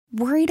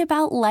Worried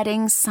about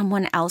letting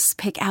someone else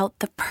pick out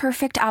the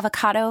perfect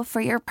avocado for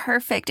your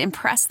perfect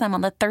impress them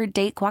on the third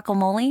date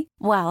guacamole?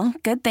 Well,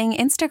 good thing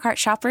Instacart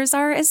shoppers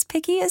are as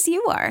picky as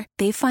you are.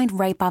 They find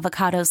ripe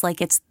avocados like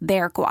it's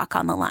their guac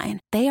on the line.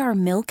 They are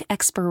milk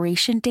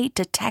expiration date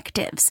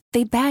detectives.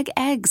 They bag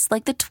eggs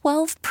like the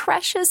 12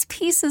 precious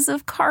pieces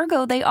of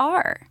cargo they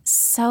are.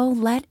 So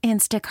let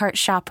Instacart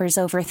shoppers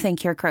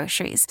overthink your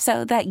groceries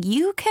so that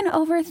you can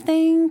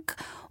overthink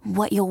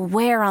what you'll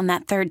wear on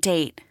that third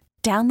date.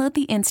 Download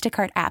the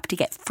Instacart app to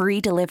get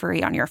free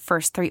delivery on your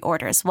first 3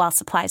 orders while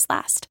supplies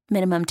last.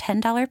 Minimum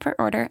 $10 per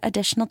order.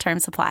 Additional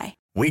terms apply.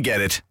 We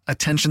get it.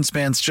 Attention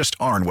spans just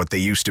aren't what they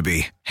used to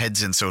be.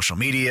 Heads in social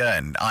media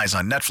and eyes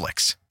on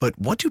Netflix. But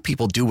what do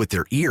people do with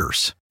their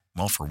ears?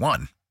 Well, for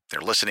one, they're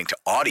listening to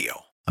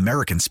audio.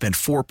 Americans spend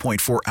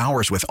 4.4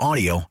 hours with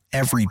audio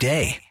every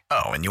day.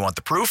 Oh, and you want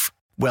the proof?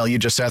 Well, you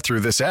just sat through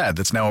this ad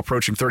that's now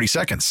approaching 30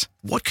 seconds.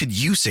 What could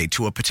you say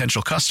to a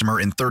potential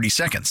customer in 30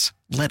 seconds?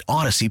 Let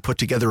Odyssey put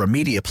together a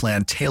media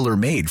plan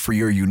tailor-made for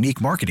your unique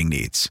marketing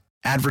needs.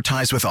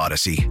 Advertise with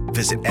Odyssey.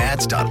 Visit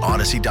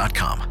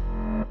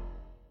ads.odyssey.com.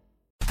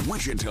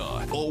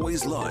 Wichita,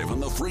 always live on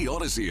the free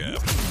Odyssey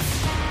app.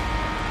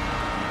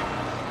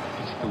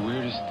 It's the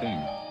weirdest thing.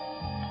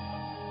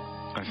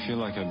 I feel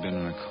like I've been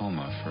in a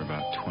coma for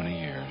about 20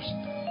 years,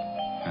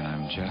 and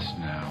I'm just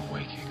now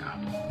waking up.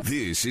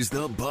 This is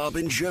the Bob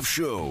and Jeff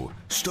Show,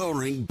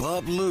 starring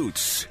Bob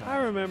Lutz. I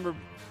remember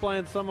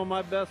playing some of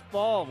my best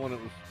ball when it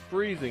was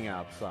freezing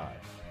outside.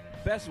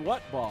 Best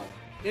what ball?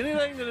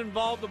 Anything that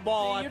involved the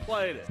ball, I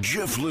played it.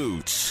 Jeff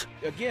Lutz.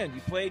 Again,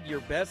 you played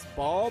your best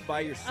ball by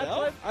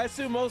yourself? I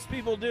assume most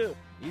people do.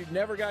 You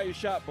never got your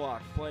shot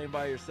blocked playing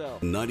by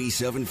yourself.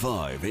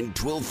 97.5 and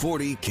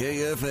 1240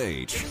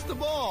 KFH. It's the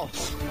ball.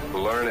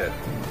 Learn it.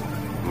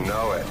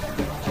 Know it.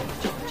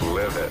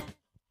 Live it.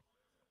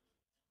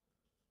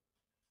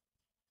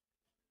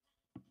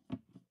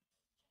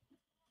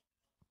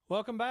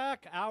 Welcome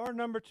back. Hour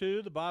number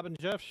 2, the Bob and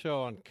Jeff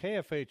Show on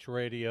KFH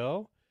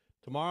Radio.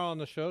 Tomorrow on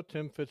the show,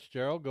 Tim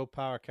Fitzgerald,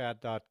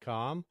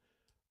 GoPowerCat.com.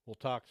 We'll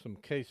talk some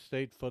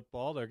K-State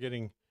football. They're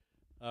getting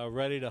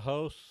ready to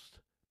host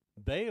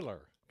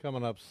Baylor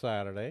coming up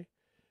Saturday.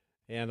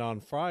 And on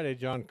Friday,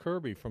 John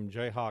Kirby from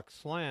Jayhawk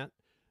Slant.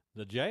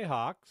 The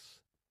Jayhawks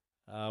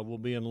will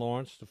be in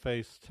Lawrence to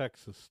face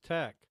Texas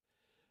Tech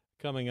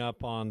coming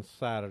up on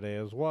Saturday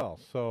as well.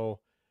 So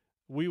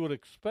we would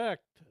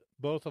expect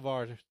both of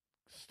our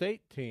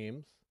state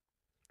teams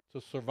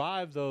to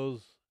survive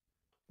those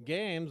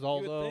games,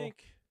 although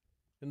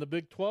in the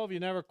Big 12 you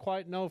never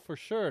quite know for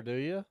sure, do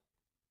you?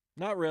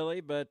 Not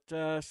really, but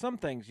some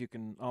things you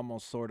can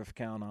almost sort of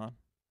count on.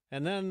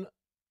 And then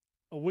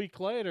a week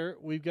later,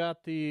 we've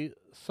got the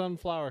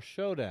Sunflower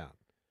Showdown.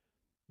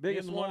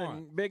 Biggest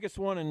one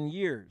in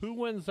years. Who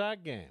wins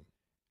that game?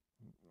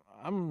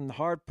 I'm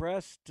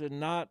hard-pressed to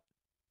not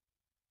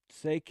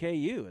say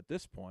KU at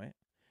this point.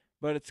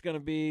 But it's going to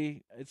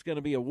be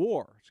a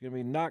war. It's going to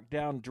be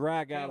knockdown,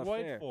 drag-out affair.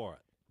 Can't wait for it.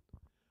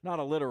 Not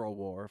a literal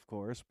war, of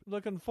course.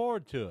 Looking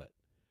forward to it.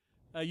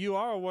 You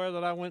are aware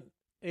that I went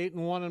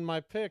 8-1 in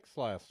my picks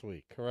last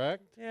week,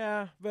 correct?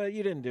 Yeah, but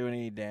you didn't do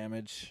any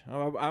damage.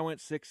 I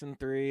went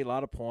 6-3, a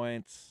lot of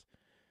points.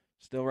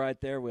 Still right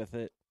there with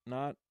it.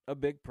 Not a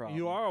big problem.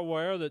 You are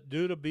aware that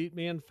Duda beat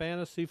me in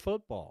fantasy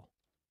football.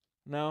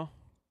 No.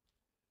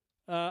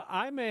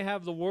 I may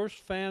have the worst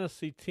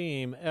fantasy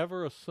team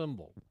ever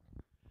assembled.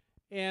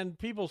 And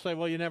people say,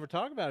 well, you never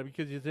talk about it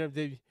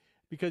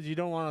because you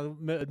don't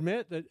want to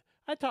admit that.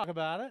 I talk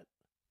about it.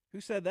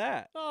 Who said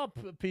that? Oh,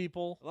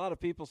 people. A lot of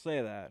people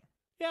say that.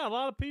 Yeah, a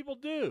lot of people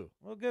do.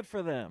 Well, good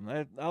for them.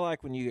 I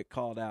like when you get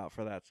called out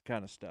for that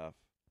kind of stuff.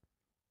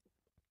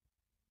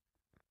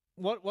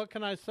 What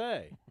can I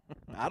say?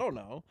 I don't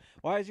know.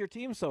 Why is your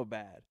team so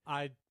bad?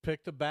 I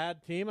picked a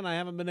bad team, and I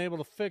haven't been able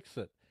to fix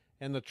it.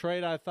 And the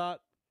trade I thought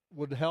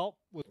would help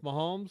with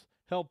Mahomes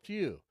helped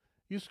you.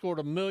 You scored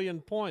 1 million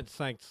points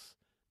thanks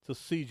to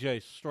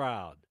C.J.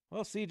 Stroud.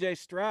 Well, C.J.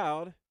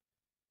 Stroud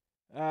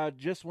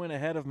just went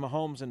ahead of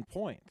Mahomes in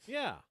points.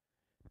 Yeah.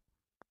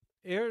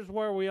 Here's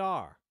where we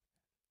are.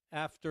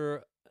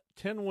 After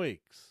 10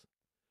 weeks,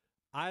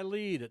 I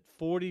lead at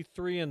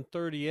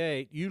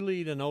 43-38. You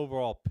lead in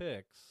overall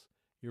picks.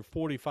 You're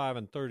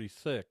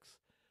 45-36.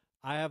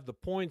 I have the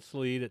points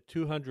lead at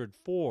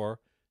 204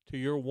 to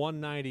your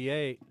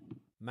 198.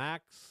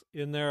 Max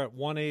in there at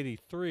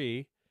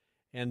 183,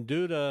 and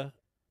Duda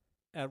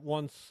at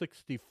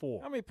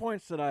 164. How many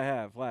points did I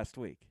have last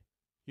week?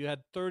 You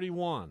had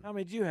 31. How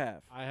many did you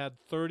have? I had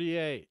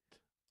 38.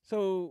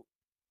 So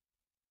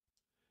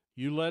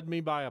you led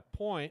me by a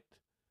point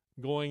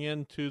going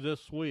into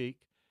this week.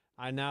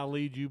 I now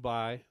lead you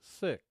by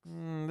 6.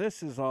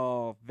 This is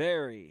all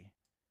very...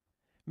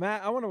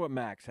 I wonder what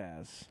Max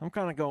has. I'm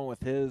kind of going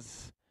with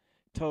his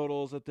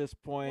totals at this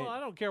point. Well, I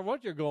don't care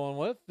what you're going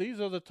with.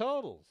 These are the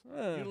totals.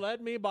 You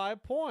led me by a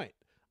point.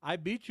 I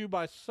beat you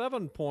by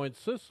 7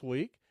 points this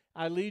week.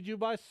 I lead you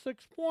by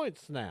 6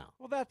 points now.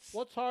 Well, that's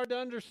what's hard to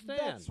understand.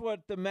 That's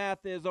what the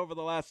math is over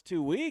the last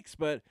 2 weeks,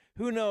 but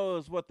who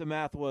knows what the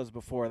math was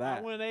before that.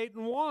 I went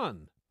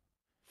 8-1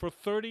 for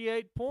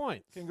 38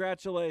 points.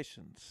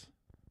 Congratulations.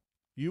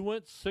 You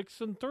went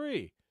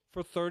 6-3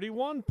 for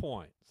 31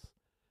 points.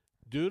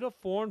 Duda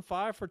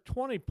 4-5 for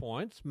 20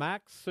 points.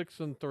 Max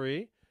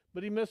 6-3,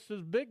 but he missed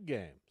his big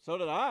game. So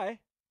did I.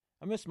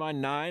 I missed my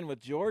 9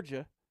 with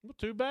Georgia. Well,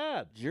 too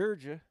bad.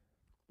 Georgia.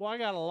 Well, I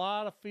got a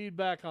lot of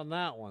feedback on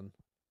that one.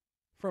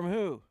 From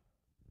who?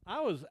 I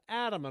was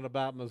adamant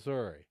about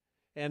Missouri,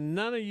 and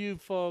none of you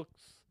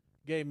folks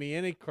gave me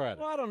any credit.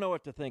 Well, I don't know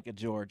what to think of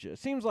Georgia. It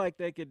seems like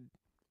they could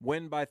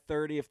win by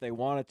 30 if they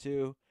wanted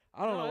to.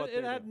 I don't know what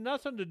it had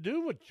nothing to do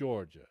with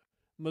Georgia.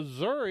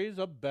 Missouri's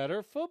a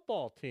better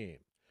football team.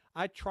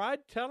 I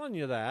tried telling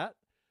you that.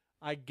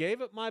 I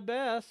gave it my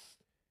best.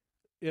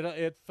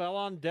 It fell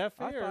on deaf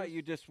ears. I thought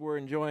you just were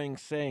enjoying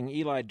saying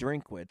Eli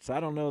Drinkwitz. I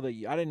didn't know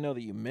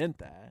that you meant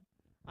that.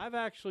 I've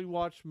actually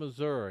watched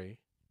Missouri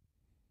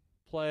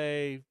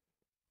play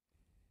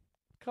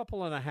a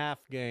couple and a half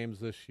games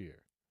this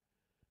year.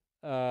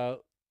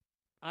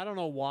 I don't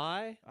know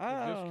why.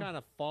 It's just kind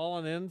of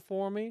fallen in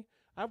for me.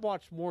 I've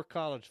watched more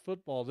college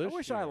football this year. I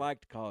wish I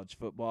liked college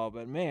football,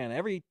 but man,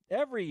 every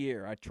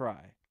year I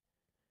try.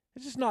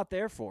 It's just not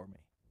there for me.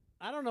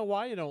 I don't know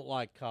why you don't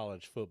like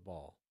college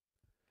football.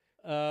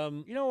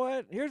 You know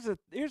what?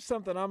 Here's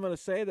something I'm going to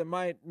say that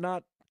might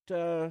not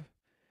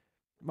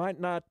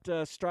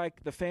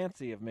strike the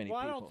fancy of many people.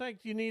 I don't think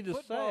you need to say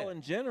football it.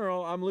 In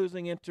general, I'm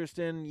losing interest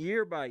in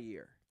year by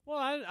year. Well,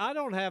 I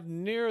don't have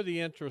near the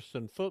interest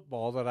in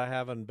football that I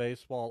have in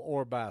baseball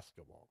or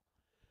basketball.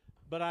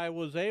 But I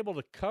was able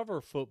to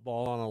cover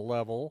football on a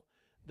level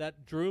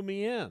that drew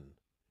me in.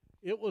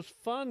 It was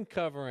fun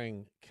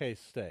covering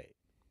K-State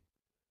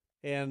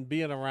and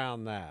being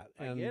around that.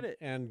 I get it.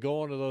 And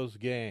going to those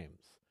games.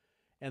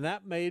 And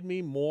that made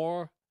me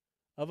more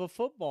of a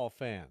football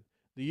fan.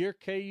 The year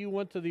KU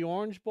went to the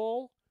Orange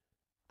Bowl,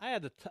 I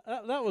had to.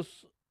 That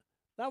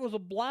was a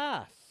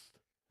blast.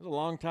 It was a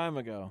long time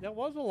ago. That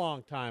was a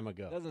long time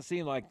ago. Doesn't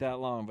seem like that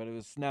long, but it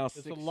was now.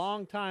 It's a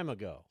long time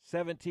ago.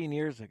 17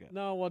 years ago.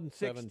 No, it wasn't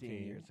 16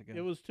 17 years ago.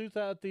 It was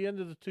at the end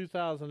of the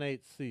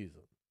 2008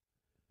 season,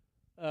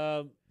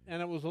 and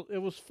it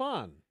was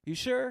fun. You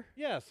sure?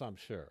 Yes, I'm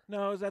sure.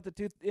 No, it was at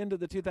the end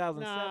of the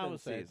 2007 No, I would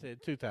say season.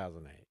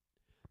 2008.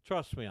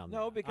 Trust me on that.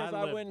 No, because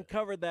I lived went and it.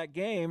 covered that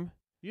game.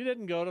 You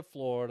didn't go to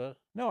Florida.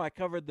 No, I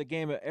covered the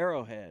game at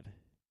Arrowhead.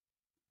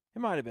 It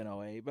might have been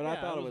 08, but I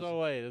thought it was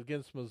 08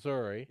 against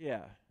Missouri.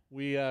 Yeah.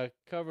 We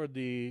covered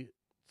the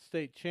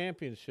state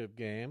championship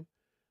game.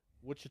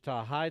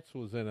 Wichita Heights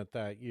was in it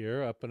that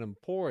year up in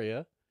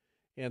Emporia,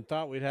 and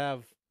thought we'd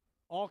have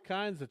all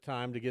kinds of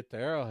time to get to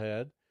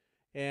Arrowhead.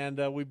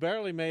 And we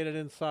barely made it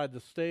inside the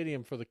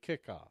stadium for the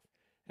kickoff.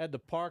 Had to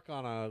park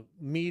on a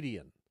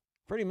median.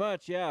 Pretty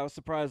much, yeah. I was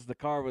surprised the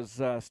car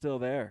was still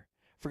there.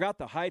 Forgot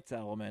the Heights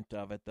element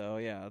of it, though.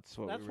 Yeah,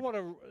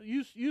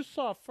 you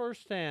saw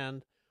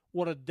firsthand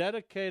what a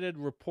dedicated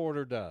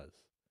reporter does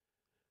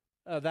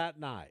that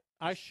night.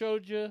 I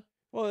showed you.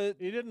 Well,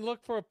 you didn't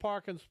look for a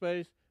parking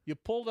space. You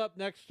pulled up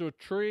next to a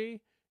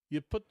tree.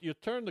 You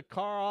turned the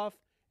car off,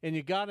 and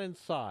you got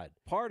inside.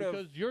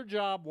 Because your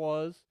job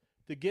was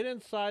to get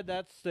inside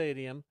that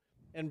stadium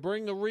and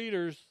bring the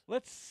readers.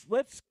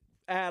 Let's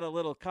add a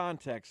little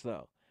context,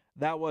 though.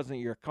 That wasn't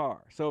your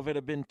car. So if it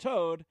had been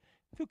towed,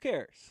 who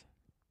cares?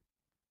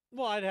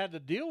 Well, I'd had to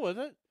deal with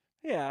it.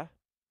 Yeah.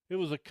 It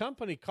was a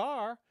company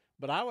car,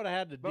 but I would have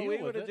had to deal with it. But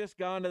we would have just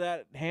gone to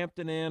that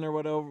Hampton Inn or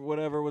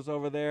whatever was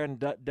over there and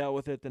dealt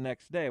with it the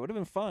next day. It would have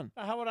been fun.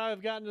 How would I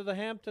have gotten to the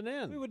Hampton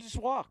Inn? We would just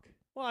walk.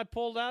 Well, I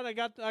pulled out. I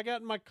got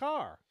in my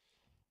car.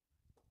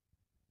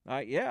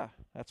 Yeah,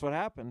 that's what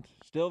happened.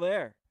 Still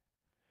there.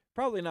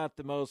 Probably not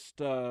the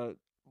most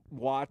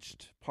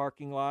watched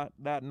parking lot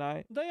that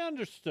night. They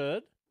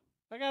understood.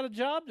 I got a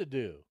job to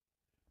do.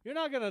 You're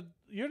not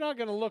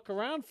gonna look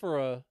around for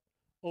a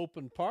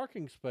open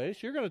parking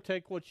space. You're gonna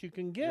take what you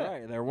can get.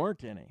 Right. There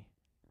weren't any,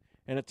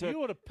 and it took. You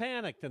would have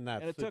panicked in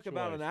that. And it situation. took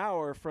about an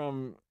hour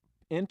from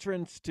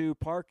entrance to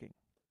parking.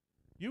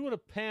 You would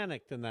have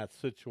panicked in that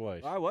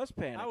situation. I was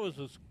panicking. I was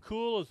as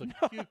cool as a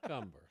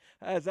cucumber.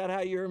 Is that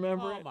how you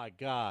remember it? Oh my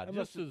God!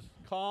 Just as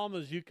calm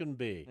as you can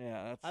be.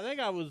 Yeah, I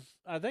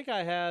think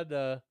I had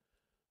a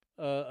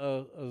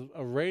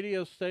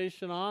radio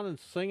station on and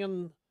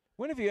singing.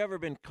 When have you ever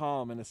been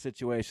calm in a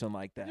situation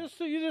like that?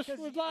 You just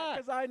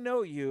relax. Because I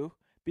know you.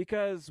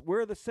 Because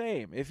we're the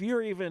same. If you're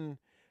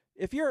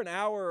an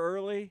hour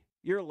early,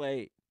 you're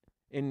late,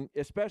 and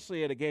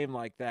especially at a game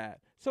like that.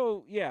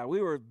 So yeah, we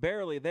were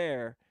barely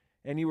there,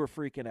 and you were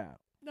freaking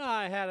out. No,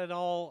 I had it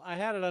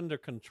under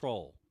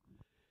control.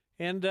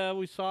 And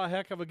we saw a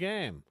heck of a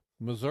game.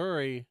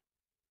 Missouri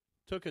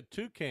took it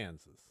to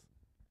Kansas.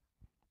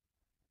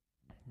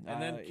 And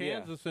then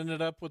Kansas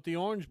ended up with the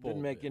Orange Bowl.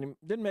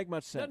 Didn't make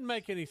much sense. Doesn't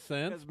make any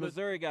sense. Because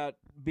Missouri got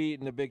beat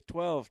in the Big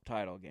 12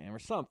 title game or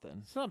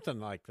something. Something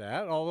like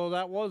that. Although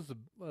that was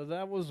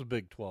a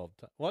Big 12,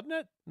 wasn't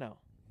it? No.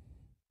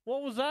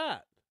 What was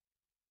that?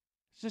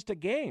 It's just a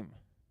game.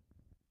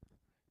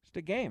 Just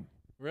a game.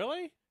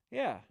 Really?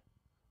 Yeah.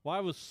 Why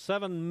was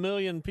 7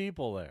 million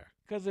people there?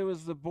 Because it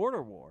was the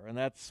border war, and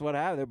that's what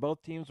happened.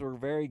 Both teams were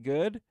very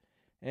good,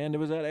 and it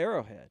was at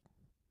Arrowhead.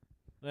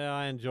 Yeah,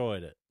 I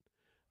enjoyed it.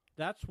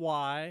 That's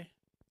why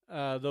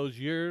those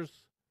years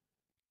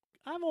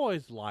I've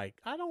always liked.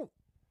 I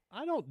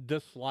don't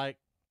dislike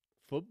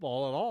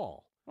football at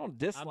all. I don't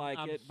dislike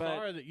I'm it, but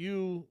sorry that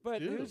you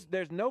do.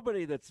 There's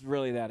nobody that's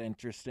really that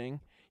interesting.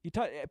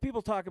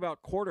 People talk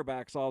about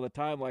quarterbacks all the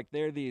time like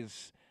they're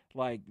these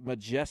like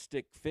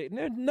majestic fit.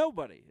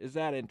 Nobody is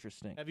that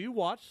interesting. Have you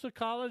watched the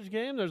college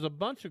game? There's a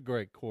bunch of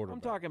great quarterbacks.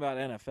 I'm talking about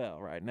NFL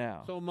right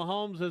now. So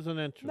Mahomes isn't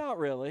interesting. Not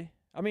really.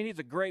 I mean, he's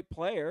a great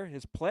player.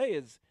 His play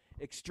is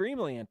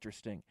extremely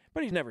interesting,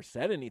 but he's never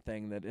said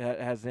anything that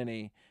has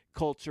any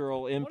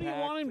cultural impact. What do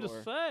you want him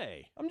to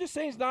say? I'm just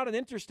saying he's not an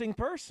interesting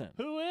person.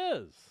 Who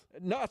is?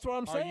 No, that's what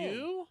I'm saying. Are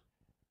you?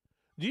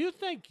 Do you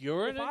think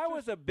you're If I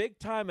was a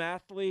big-time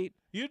athlete,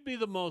 you'd be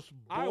the most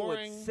boring. I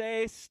would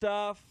say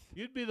stuff.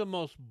 You'd be the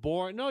most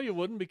boring. No, you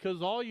wouldn't,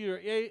 because all your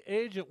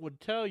agent would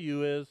tell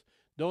you is,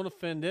 don't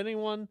offend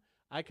anyone.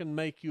 I can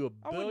make you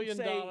 $1 billion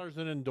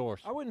in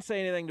endorsement. I wouldn't say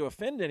anything to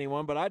offend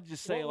anyone, but I'd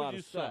just say a lot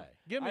of stuff. What would you say?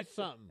 Give me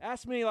something.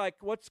 Ask me, like,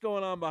 what's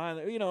going on behind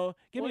it.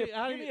 Give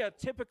me a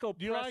typical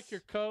Do you like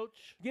your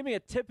coach? Give me a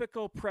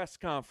typical press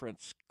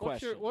conference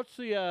question. What's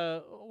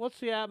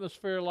the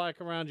atmosphere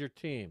like around your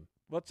team?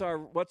 What's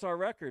our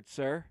record,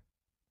 sir?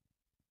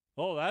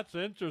 Oh, that's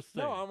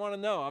interesting. No, I want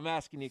to know. I'm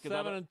asking you.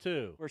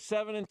 7-2. We're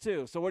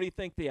 7-2. So what do you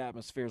think the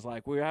atmosphere's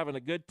like? We're having a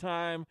good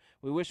time.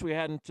 We wish we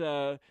hadn't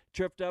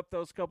tripped up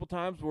those couple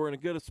times. We're in a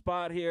good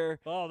spot here.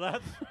 Oh,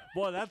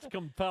 that's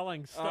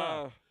compelling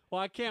stuff.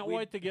 Well, I can't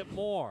wait to get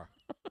more.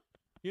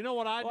 You know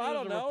what I do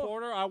as a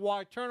reporter?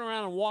 I turn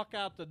around and walk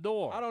out the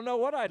door. I don't know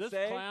what I'd say.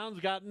 This clown's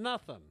got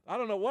nothing. I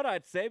don't know what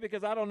I'd say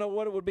because I don't know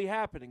what it would be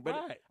happening. But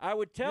right. I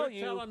would tell you.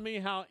 You're telling me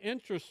how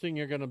interesting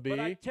you're going to be. But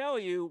I'd tell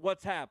you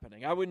what's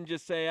happening. I wouldn't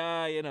just say,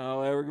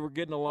 we're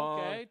getting along.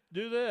 Okay,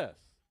 do this.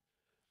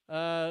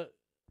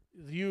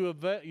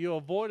 You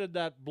avoided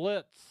that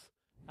blitz.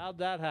 How'd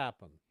that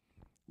happen?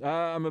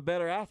 I'm a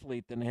better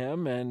athlete than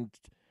him, and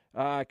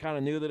I kind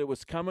of knew that it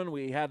was coming.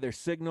 We had their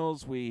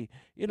signals. We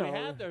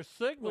had their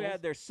signals.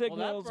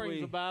 Well, that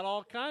brings about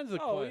all kinds of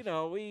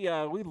questions.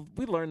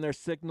 We learned their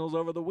signals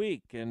over the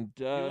week, and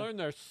you learned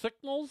their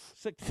signals.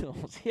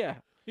 Signals, yeah.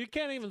 You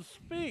can't even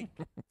speak.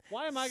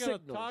 Why am I going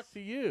to talk to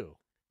you?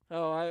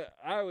 Oh,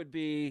 I would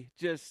be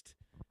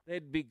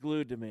they'd be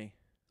glued to me.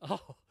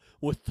 Oh,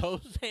 with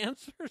those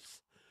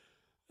answers,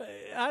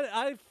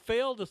 I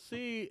fail to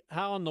see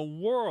how in the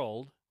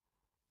world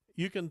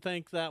you can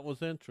think that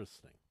was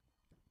interesting.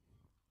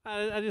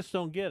 I just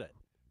don't get it.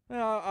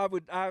 No,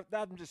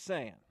 I'm just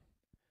saying.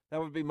 That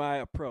would be my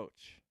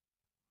approach.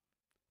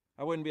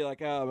 I wouldn't be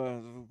like,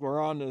 we're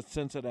on to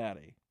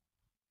Cincinnati.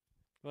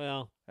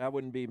 Well, that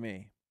wouldn't be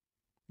me.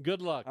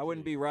 Good luck. I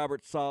wouldn't be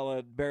Robert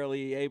Saleh,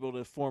 barely able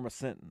to form a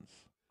sentence.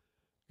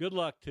 Good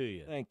luck to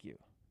you. Thank you.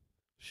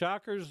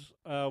 Shockers,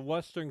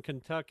 Western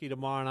Kentucky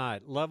tomorrow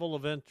night. Level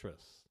of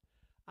interest.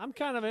 I'm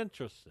kind of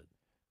interested.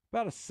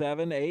 About a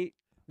 7, 8.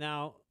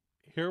 Now,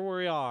 here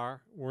we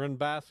are. We're in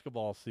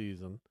basketball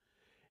season,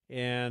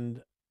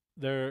 and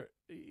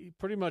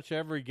pretty much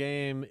every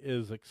game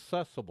is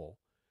accessible.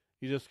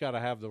 You just got to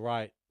have the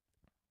right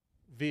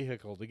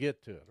vehicle to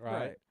get to it,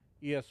 right?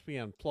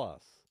 ESPN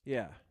Plus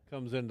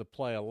comes into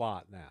play a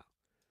lot now.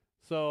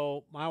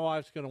 So my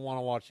wife's going to want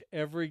to watch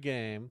every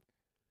game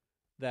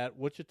that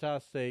Wichita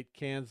State,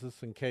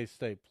 Kansas, and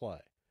K-State play.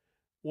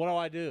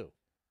 What do?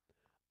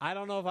 I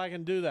don't know if I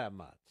can do that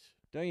much.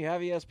 Don't you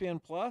have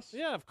ESPN Plus?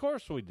 Yeah, of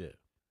course we do.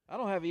 I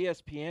don't have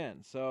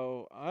ESPN,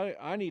 so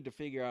I need to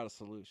figure out a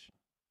solution.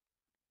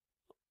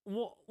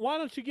 Well, why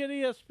don't you get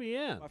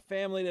ESPN? My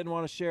family didn't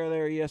want to share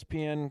their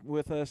ESPN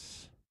with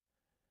us.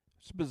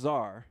 It's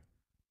bizarre.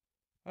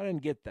 I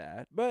didn't get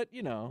that, but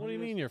What do you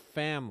mean your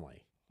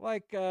family?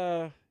 Like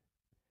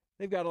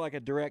they've got like a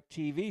direct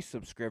TV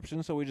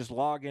subscription, so we just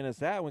log in as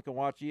that and we can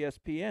watch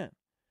ESPN.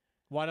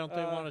 Why don't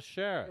they want to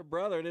share it? Your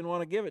brother didn't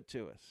want to give it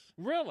to us.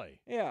 Really?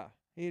 Yeah,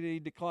 he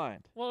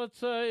declined. Well,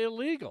 it's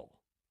illegal.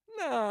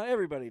 No,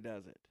 everybody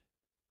does it.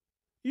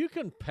 You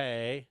can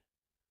pay.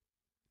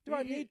 Do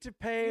I need to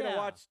pay to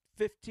watch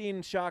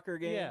 15 Shocker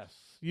games? Yes,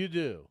 you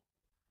do.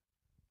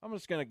 I'm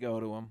just going to go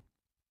to them.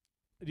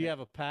 Do you have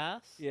a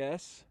pass?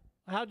 Yes.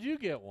 How'd you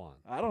get one?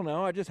 I don't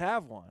know. I just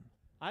have one.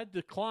 I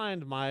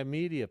declined my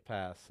media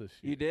pass this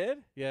year. You did?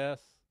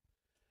 Yes.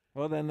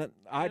 Well, then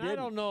I didn't. I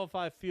don't know if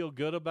I feel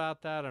good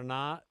about that or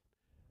not.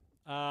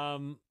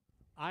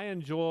 I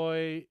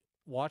enjoy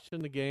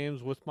watching the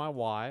games with my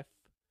wife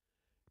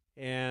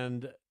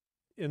and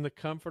in the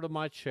comfort of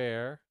my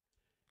chair.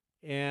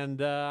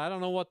 And I don't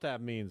know what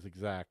that means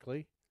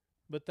exactly,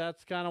 but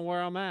that's kind of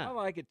where I'm at. I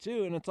like it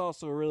too, and it's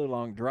also a really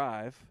long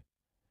drive,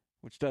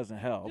 which doesn't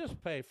help.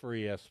 Just pay for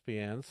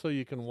ESPN so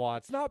you can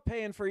watch. It's not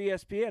paying for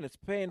ESPN. It's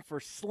paying for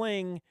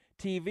Sling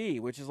TV,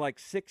 which is like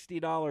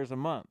 $60 a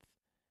month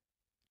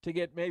to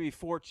get maybe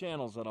 4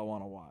 channels that I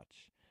want to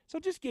watch. So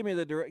just give me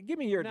your direct.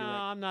 No,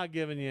 I'm not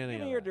giving you any.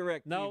 Give me your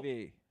direct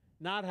TV.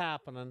 Not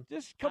happening.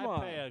 Just come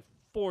on. I pay a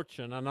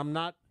fortune, and I'm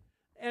not.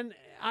 And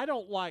I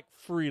don't like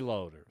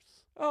freeloaders.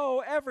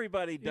 Oh,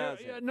 everybody does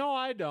it. No,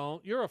 I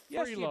don't. You're a freeloader.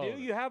 Yes, you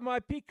do. You have my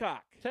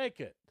Peacock. Take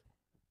it.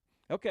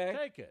 Okay.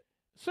 Take it.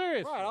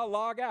 Seriously. Right, I'll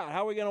log out.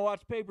 How are we going to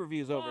watch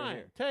pay-per-views over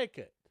here? Take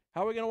it.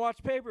 How are we going to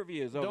watch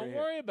pay-per-views over here? Don't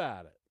worry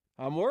about it.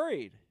 I'm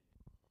worried.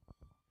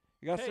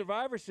 You got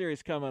Survivor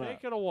Series coming up.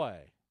 Take it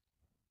away.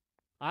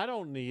 I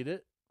don't need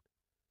it.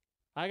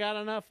 I got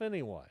enough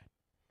anyway.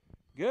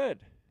 Good.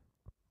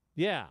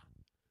 Yeah.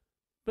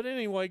 But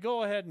anyway,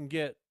 go ahead and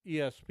get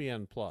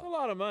ESPN Plus. It's a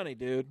lot of money,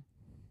 dude.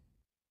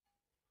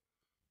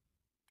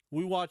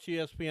 We watch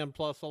ESPN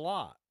Plus a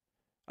lot.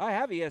 I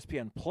have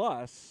ESPN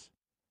Plus.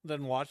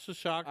 Then watch the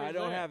Shockers. I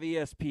don't have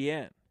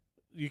ESPN.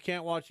 You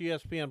can't watch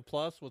ESPN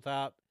Plus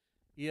without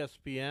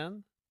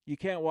ESPN? You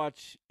can't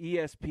watch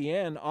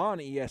ESPN on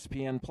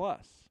ESPN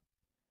Plus.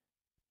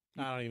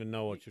 I don't even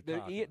know what you're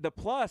talking about. The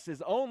Plus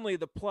is only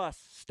the Plus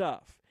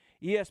stuff.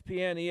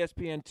 ESPN,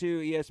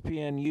 ESPN2,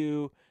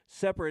 ESPNU,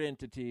 separate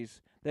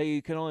entities that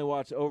you can only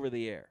watch over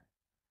the air.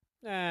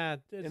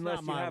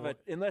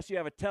 Unless you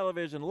have a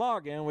television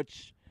login,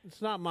 which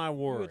it's not my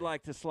word. You would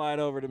like to slide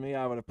over to me,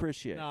 I would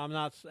appreciate. No,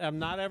 I'm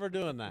not ever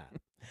doing that.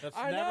 That's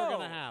never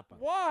going to happen.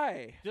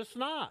 Why? Just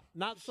not.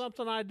 Not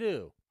something I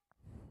do.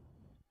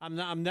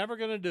 I'm never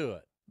going to do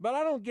it. But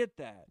I don't get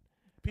that.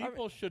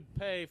 People should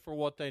pay for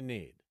what they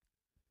need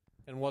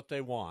and what they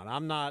want.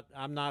 I'm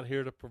not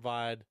here to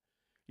provide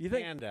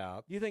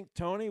handouts. You think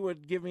Tony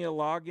would give me a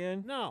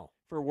login? No.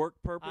 For work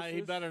purposes?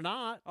 He better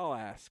not. I'll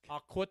ask. I'll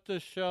quit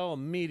this show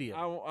immediately.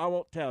 I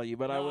won't tell you,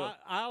 but I will.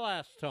 I'll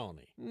ask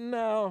Tony.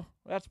 No,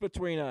 that's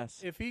between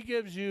us. If he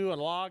gives you a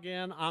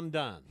login, I'm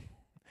done.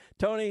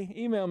 Tony,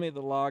 email me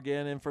the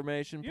login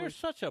information, please. You're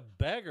such a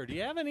beggar. Do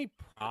you have any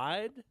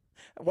pride?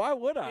 Why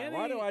would I?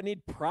 Why do I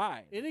need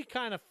pride? Any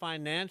kind of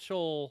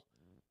financial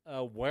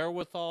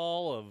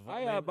wherewithal of...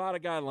 I bought a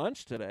guy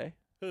lunch today.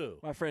 Who?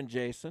 My friend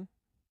Jason.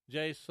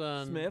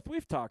 Jason Smith.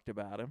 We've talked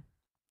about him.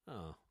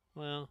 Oh,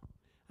 well,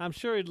 I'm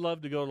sure he'd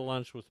love to go to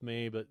lunch with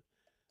me, but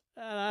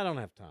I don't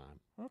have time.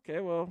 Okay,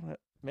 well,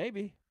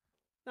 maybe.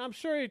 I'm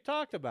sure he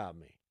talked about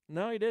me.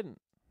 No, he didn't.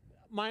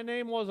 My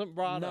name wasn't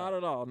brought up. Not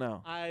at all,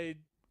 no. I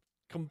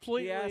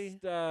completely...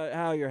 He asked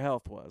how your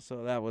health was,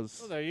 so that was...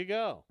 Well, there you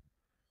go.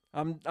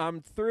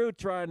 I'm through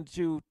trying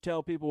to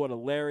tell people what a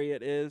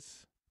lariat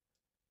is.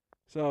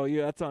 So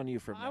that's on you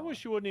for now. I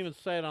wish you wouldn't even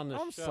say it on this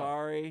show. I'm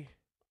sorry.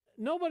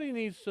 Nobody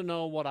needs to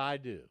know what I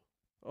do.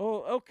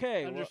 Oh,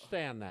 okay.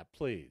 Understand that,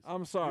 please.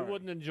 I'm sorry. You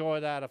wouldn't enjoy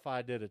that if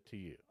I did it to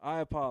you. I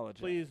apologize.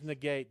 Please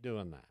negate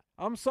doing that.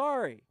 I'm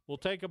sorry. We'll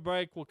take a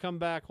break. We'll come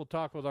back. We'll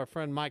talk with our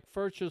friend Mike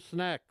Furches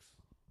next.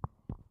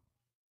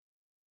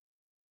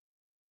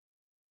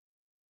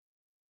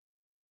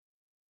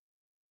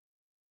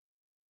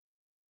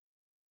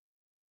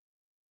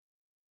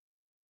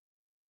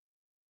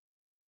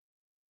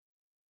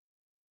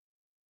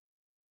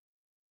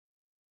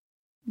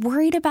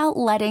 Worried about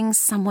letting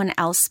someone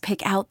else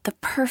pick out the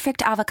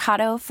perfect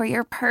avocado for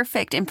your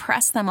perfect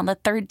impress them on the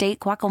third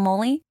date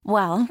guacamole?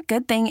 Well,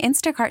 good thing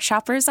Instacart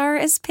shoppers are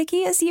as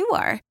picky as you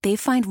are. They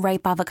find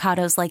ripe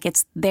avocados like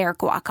it's their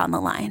guac on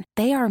the line.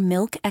 They are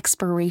milk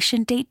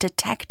expiration date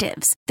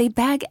detectives. They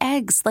bag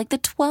eggs like the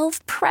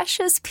 12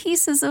 precious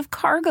pieces of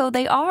cargo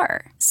they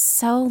are.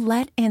 So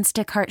let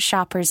Instacart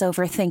shoppers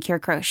overthink your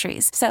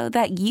groceries so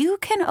that you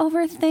can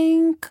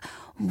overthink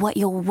what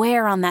you'll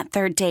wear on that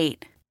third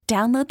date.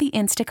 Download the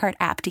Instacart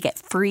app to get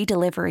free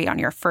delivery on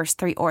your first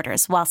 3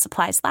 orders while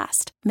supplies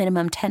last.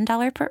 Minimum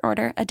 $10 per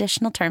order.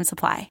 Additional terms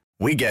apply.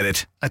 We get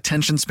it.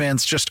 Attention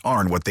spans just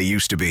aren't what they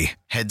used to be.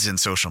 Heads in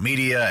social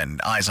media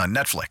and eyes on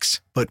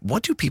Netflix. But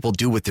what do people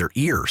do with their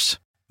ears?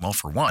 Well,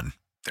 for one,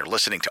 they're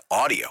listening to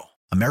audio.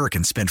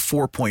 Americans spend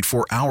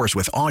 4.4 hours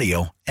with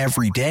audio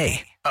every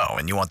day. Oh,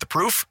 and you want the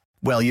proof?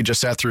 Well, you just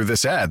sat through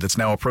this ad that's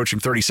now approaching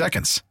 30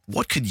 seconds.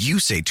 What could you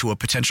say to a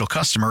potential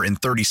customer in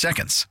 30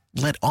 seconds?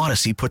 Let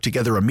Odyssey put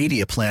together a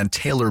media plan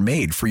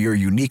tailor-made for your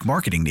unique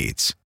marketing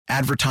needs.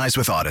 Advertise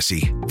with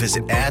Odyssey.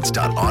 Visit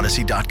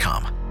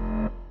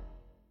ads.odyssey.com.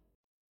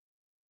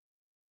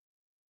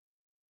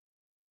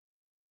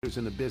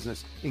 In the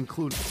business,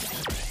 including...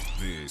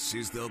 This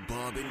is the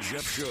Bob and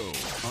Jeff Show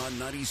on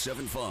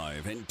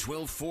 97.5 and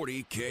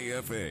 1240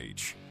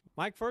 KFH.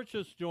 Mike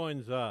Furches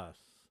joins us.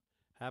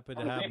 Happy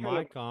to have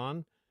Mike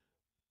on.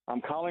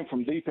 I'm calling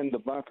from deep in the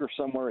bunker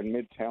somewhere in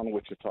Midtown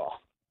Wichita.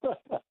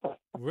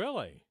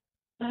 Really?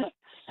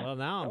 Well,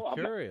 now I'm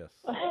curious.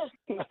 I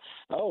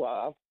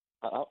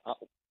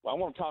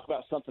want to talk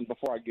about something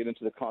before I get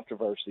into the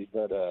controversy,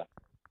 but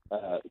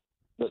I've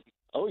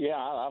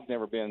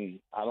never been.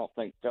 I don't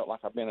think felt like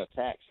I've been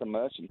attacked so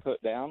much and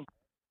put down.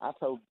 I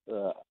told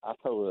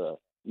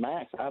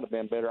Max I'd have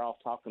been better off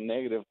talking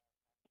negative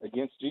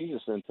against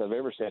Jesus than to have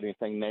ever said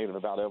anything negative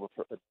about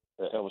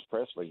Elvis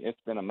Presley. It's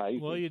been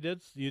amazing. Well, you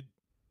did see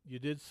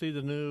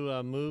the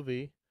new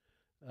movie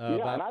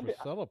about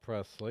Priscilla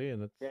Presley,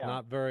 and it's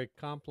not very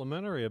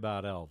complimentary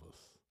about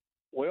Elvis.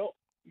 Well,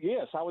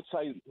 yes, I would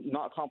say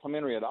not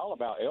complimentary at all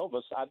about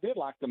Elvis. I did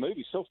like the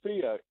movie.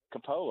 Sofia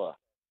Coppola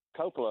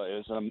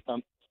is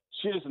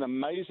she is an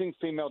amazing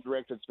female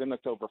director that's been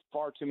looked over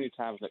far too many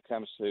times when it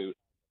comes to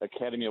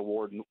Academy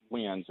Award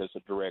wins as a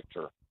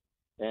director.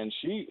 And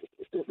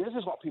this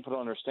is what people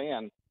don't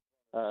understand.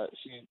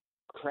 She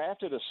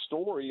crafted a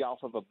story off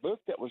of a book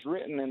that was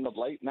written in the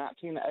late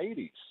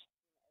 1980s.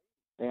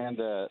 And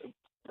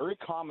very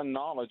common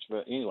knowledge.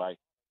 But anyway,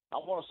 I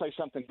want to say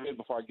something good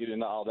before I get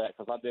into all that,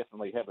 because I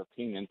definitely have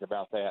opinions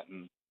about that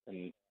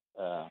and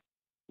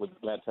would be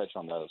glad to touch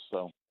on those.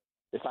 So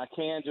if I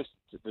can, just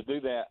to do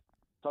that,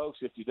 folks,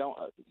 if you don't,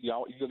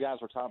 you guys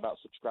were talking about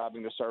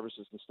subscribing to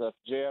services and stuff,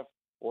 Jeff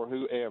or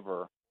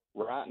whoever,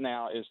 right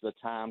now is the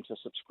time to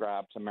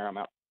subscribe to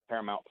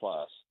Paramount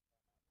Plus.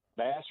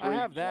 Bass Reeves, I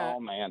have that. Oh,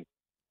 man.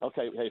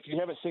 Okay, if you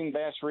haven't seen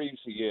Bass Reeves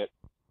yet,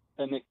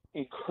 an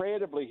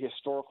incredibly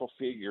historical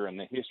figure in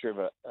the history of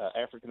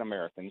African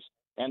Americans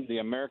and the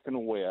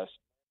American West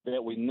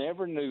that we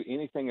never knew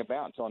anything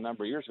about until a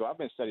number of years ago. I've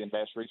been studying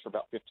Bass Reeves for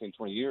about 15,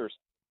 20 years,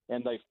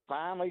 and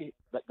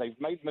they've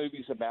made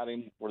movies about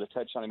him where they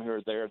touch on him here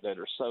or there that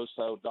are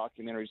so-so,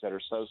 documentaries that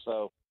are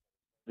so-so.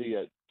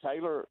 The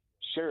Taylor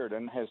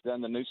Sheridan has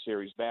done the new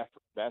series,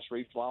 Bass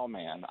Reeves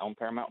Lawman, on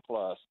Paramount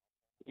Plus.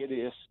 It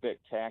is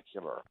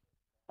spectacular.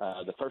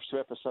 The first 2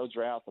 episodes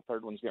are out. The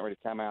third one's getting ready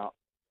to come out.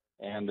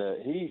 And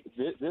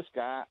this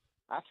guy,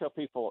 I tell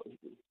people,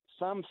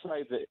 some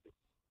say that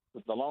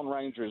the Lone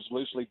Ranger is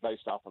loosely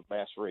based off of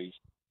Bass Reeves.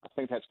 I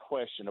think that's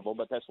questionable,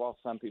 but that's what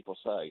some people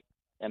say.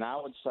 And I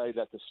would say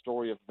that the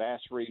story of Bass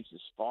Reeves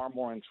is far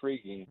more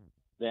intriguing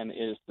than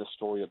is the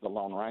story of the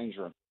Lone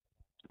Ranger.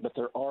 But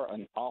there are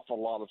an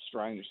awful lot of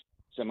strange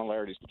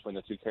similarities between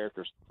the two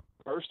characters.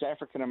 First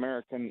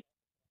African-American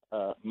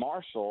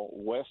marshal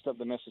west of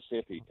the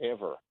Mississippi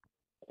ever,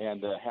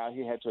 and how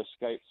he had to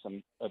escape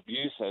some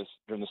abuse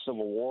during the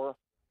Civil War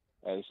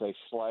as a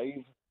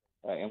slave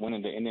and went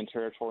into Indian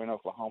Territory in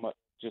Oklahoma.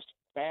 Just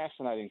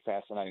fascinating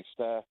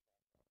stuff.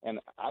 And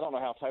I don't know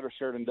how Taylor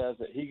Sheridan does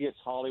it. He gets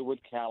Hollywood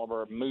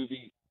caliber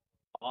movie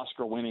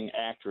Oscar-winning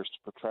actors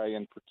to portray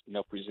and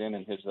present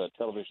in his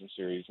television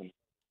series. And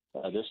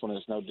this one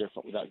is no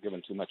different without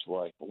giving too much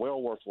away. But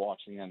well worth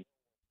watching. And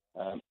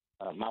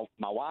my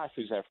wife,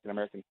 who's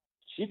African-American,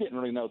 she didn't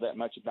really know that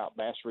much about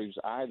Bass Reeves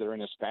either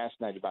and is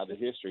fascinated by the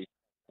history.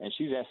 And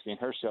she's asking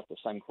herself the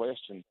same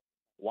question.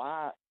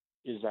 Why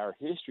is our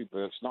history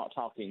books not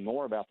talking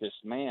more about this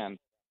man?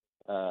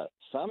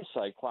 Some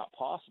say quite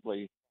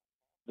possibly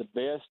the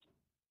best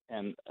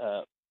and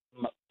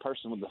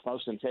person with the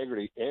most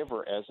integrity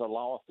ever as a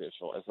law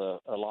official, as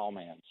a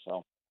lawman.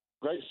 So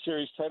great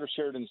series. Taylor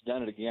Sheridan's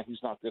done it again. He's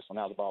knocked this one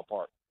out of the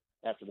ballpark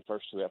after the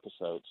first 2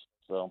 episodes.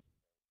 So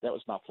that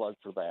was my plug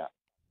for that.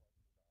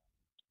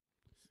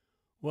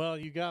 Well,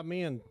 you got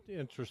me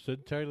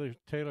interested.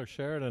 Taylor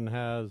Sheridan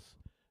has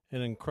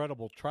an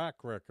incredible track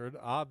record,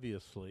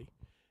 obviously,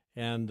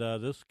 and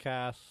this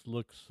cast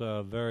looks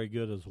very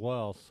good as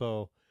well.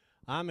 So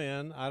I'm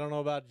in. I don't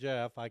know about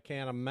Jeff. I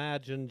can't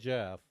imagine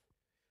Jeff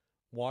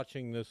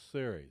watching this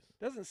series.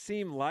 Doesn't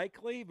seem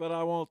likely, but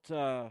I won't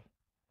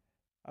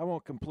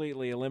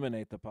completely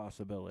eliminate the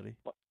possibility.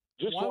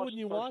 Why wouldn't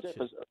you watch it?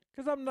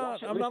 Because I'm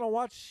not gonna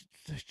watch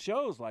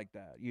shows like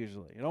that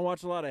usually. I don't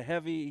watch a lot of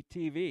heavy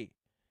TV.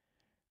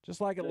 Just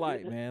like it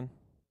light, man.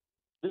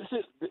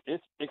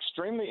 It's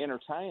extremely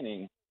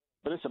entertaining,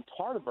 but it's a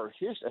part of our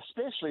history,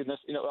 especially in this.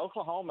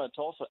 Oklahoma,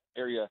 Tulsa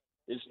area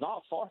is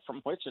not far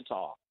from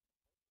Wichita,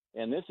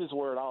 and this is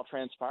where it all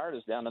transpired.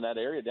 Is down in that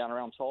area, down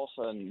around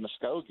Tulsa and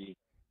Muskogee,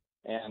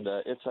 and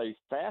it's a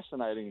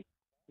fascinating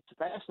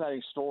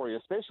story,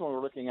 especially when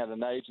we're looking at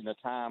an age and a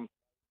time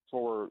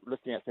for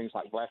looking at things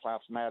like Black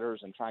Lives Matters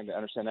and trying to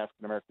understand the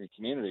African American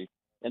community,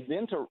 and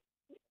then to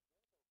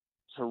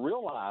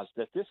realize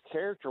that this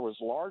character was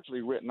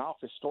largely written off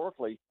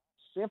historically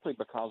simply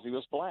because he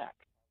was black.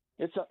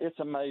 It's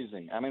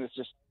amazing. I mean, it's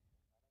just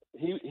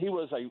he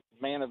was a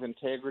man of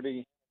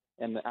integrity,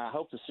 and I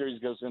hope the series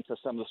goes into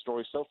some of the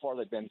stories. So far,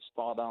 they've been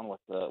spot on with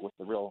the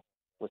real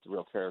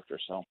character.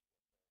 So,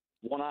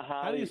 one I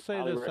highly, how do you say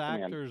highly this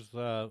recommend. actor's?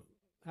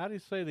 How do you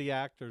say the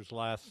actor's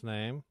last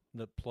name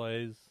that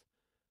plays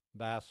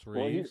Bass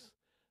Reeves?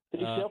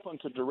 He's helping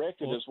to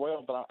direct it as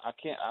well, but I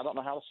can't. I don't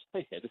know how to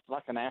say it. It's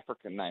like an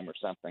African name or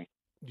something.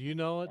 Do you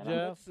know it,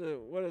 Jeff?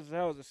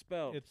 How is it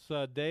spelled? It's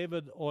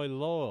David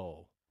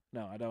Oyelowo.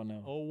 No, I don't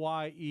know.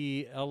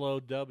 Oyelowo.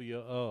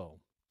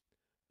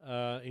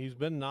 He's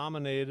been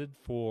nominated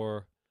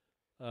for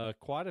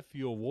quite a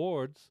few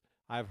awards.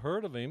 I've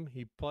heard of him.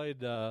 He's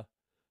played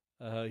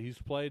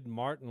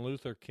Martin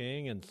Luther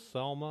King in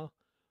Selma,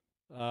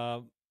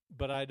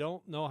 but I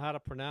don't know how to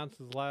pronounce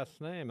his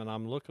last name, and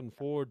I'm looking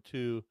forward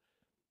to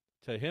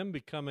him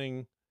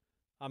becoming.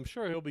 I'm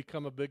sure he'll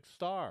become a big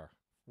star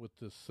with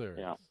this series.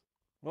 Yeah.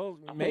 Well,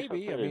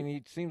 maybe. I mean,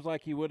 he seems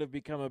like he would have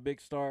become a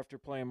big star after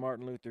playing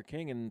Martin Luther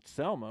King in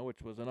Selma,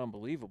 which was an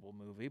unbelievable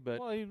movie. But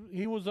well,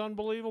 he was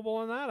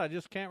unbelievable in that. I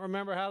just can't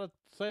remember how to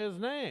say his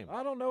name.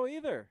 I don't know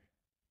either.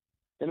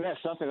 And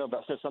that's something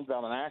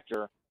about an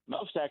actor.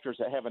 Most actors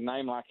that have a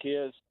name like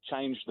his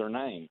change their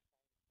name,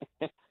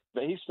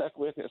 but he stuck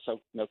with it. So,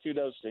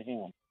 kudos to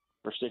him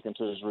for sticking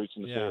to his roots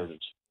and his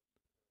heritage.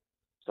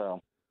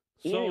 So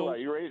anyway,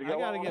 you ready to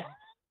go?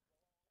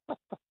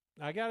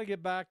 I got to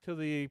get back to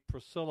the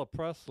Priscilla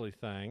Presley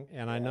thing,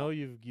 and I know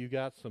you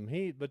got some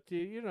heat, but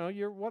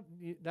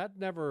that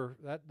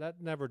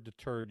never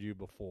deterred you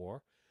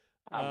before.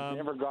 I've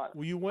never got.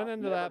 Well, you went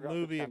into that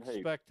movie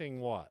expecting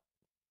what?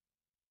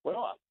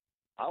 Well,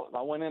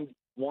 I went in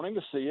wanting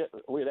to see it.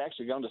 We had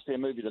actually gone to see a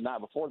movie the night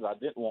before that I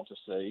didn't want to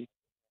see,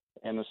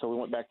 and so we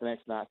went back the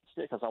next night to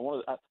see it because I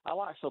wanted. I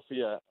like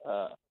Sophia.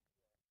 I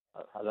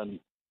done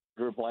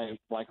drew a blank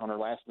on her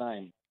last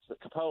name.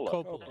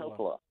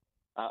 Coppola.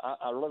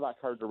 I really like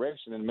her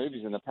direction in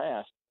movies in the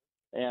past,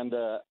 and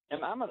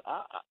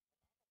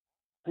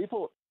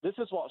people. This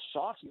is what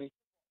shocks me.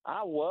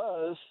 I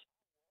was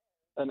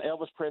an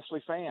Elvis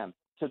Presley fan.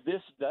 To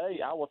this day,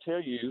 I will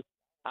tell you,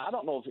 I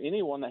don't know of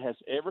anyone that has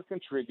ever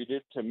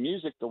contributed to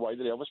music the way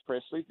that Elvis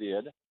Presley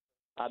did.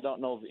 I don't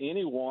know of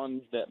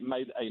anyone that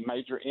made a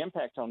major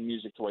impact on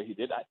music the way he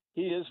did.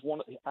 He is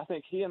one. I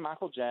think he and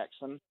Michael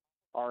Jackson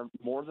are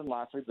more than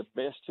likely the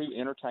best two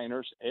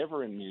entertainers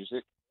ever in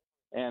music.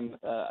 And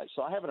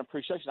so I have an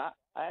appreciation.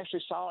 I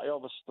actually saw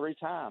Elvis 3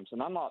 times,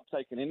 and I'm not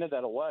taking any of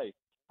that away.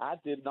 I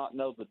did not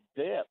know the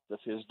depth of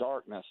his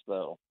darkness,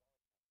 though.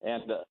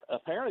 And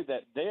apparently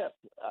that depth,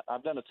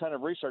 I've done a ton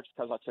of research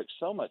because I took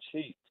so much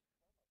heat.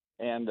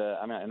 And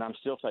and I'm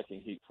still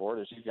taking heat for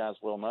it, as you guys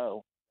well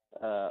know.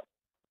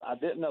 I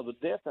didn't know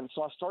the depth, and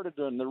so I started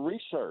doing the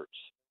research.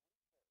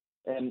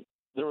 And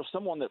there was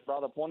someone that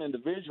brought up one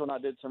individual, and I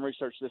did some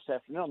research this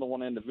afternoon on the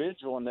one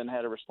individual and then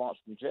had a response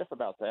from Jeff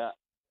about that.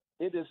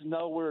 It is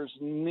nowhere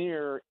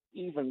near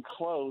even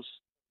close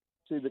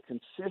to the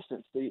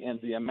consistency and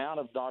the amount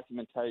of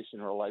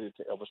documentation related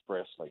to Elvis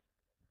Presley.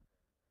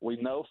 We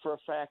know for a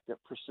fact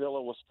that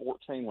Priscilla was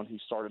 14 when he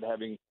started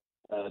having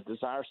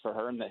desires for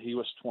her and that he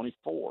was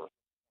 24.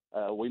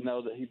 We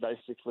know that he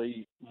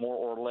basically more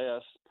or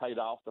less paid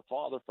off the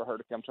father for her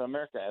to come to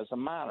America as a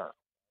minor.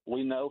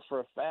 We know for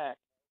a fact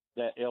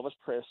that Elvis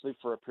Presley,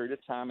 for a period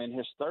of time in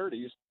his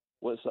 30s,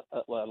 was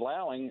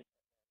allowing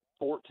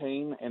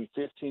 14 and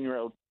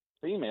 15-year-old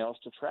females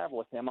to travel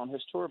with him on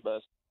his tour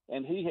bus.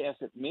 And he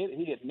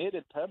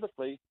admitted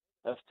publicly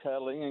of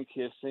cuddling and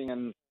kissing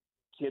and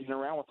kidding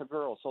around with the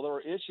girls. So there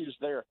were issues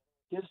there.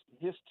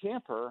 His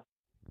temper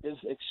is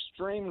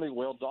extremely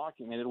well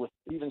documented with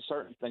even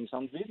certain things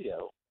on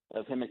video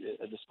of him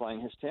displaying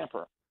his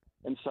temper.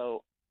 And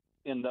so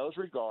in those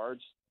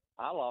regards,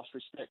 I lost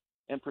respect.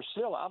 And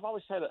Priscilla,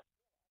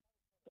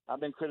 I've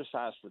been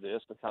criticized for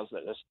this because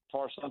as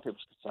far as some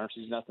people's concerned,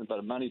 she's nothing but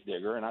a money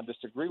digger, and I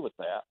disagree with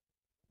that.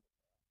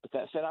 But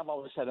that said, I've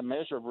always had a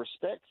measure of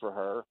respect for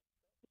her,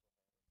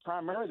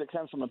 primarily that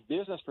comes from a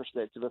business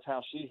perspective of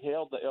how she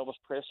held the Elvis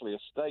Presley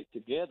estate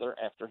together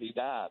after he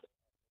died.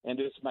 And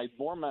it's made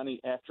more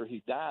money after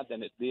he died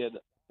than it did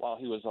while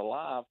he was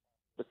alive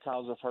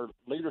because of her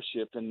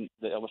leadership in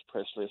the Elvis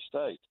Presley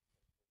estate.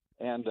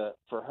 And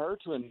for her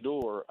to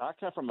endure, I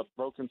come from a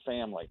broken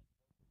family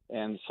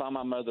and saw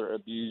my mother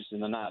abused in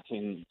the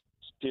 1950s,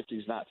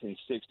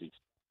 1960s.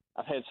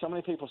 I've had so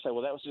many people say,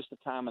 well, that was just the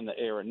time and the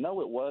era.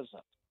 No, it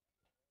wasn't.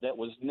 That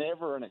was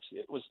never an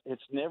excuse.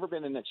 It's never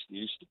been an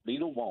excuse to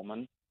beat a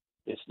woman.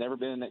 It's never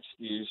been an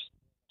excuse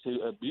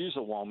to abuse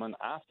a woman.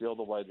 I feel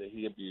the way that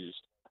he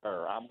abused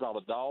her. I've got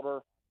a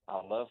daughter.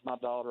 I love my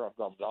daughter. I've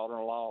got a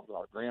daughter-in-law. I've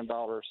got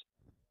granddaughters.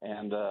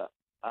 And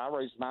I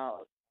raised my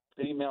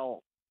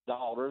female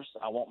daughters.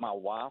 I want my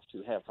wife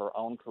to have her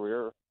own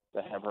career,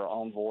 to have her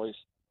own voice.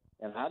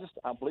 And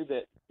I believe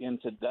that in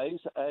today's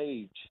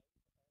age,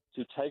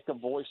 to take a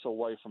voice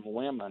away from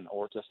women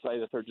or to say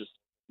that they're just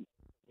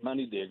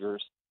money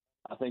diggers,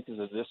 I think is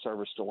a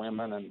disservice to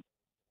women. And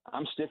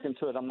I'm sticking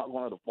to it. I'm not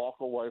going to walk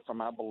away from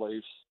my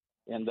beliefs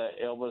in that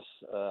Elvis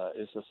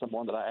is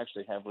someone that I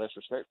actually have less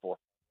respect for.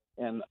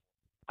 And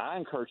I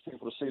encourage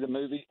people to see the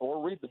movie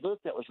or read the book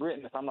that was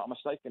written, if I'm not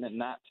mistaken, in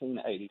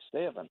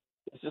 1987.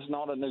 It's just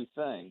not a new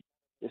thing.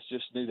 It's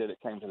just new that it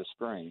came to the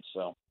screen.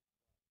 So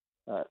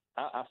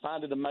I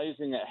find it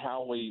amazing at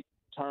how we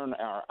turn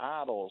our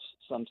idols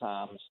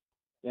sometimes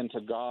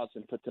into gods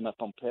and put them up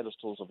on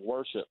pedestals of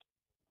worship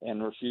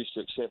and refuse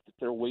to accept that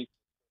they're weak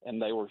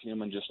and they were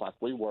human just like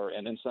we were,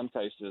 and in some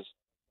cases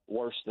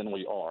worse than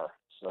we are.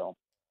 So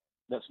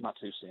that's my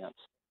 2 cents.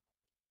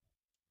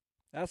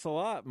 That's a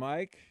lot,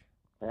 Mike.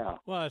 Yeah.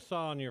 Well, I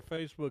saw on your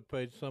Facebook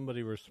page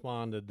somebody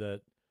responded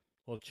that,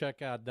 well,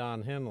 check out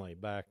Don Henley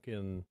back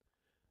in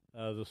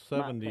the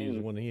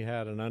 70s when he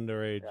had an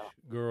underage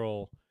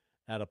girl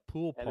at a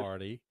pool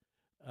party.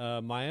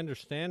 My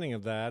understanding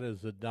of that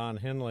is that Don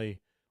Henley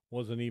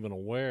wasn't even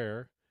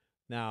aware.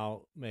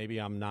 Now, maybe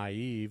I'm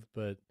naive,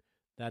 but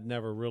that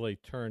never really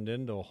turned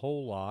into a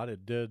whole lot.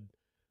 It did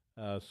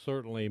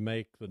certainly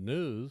make the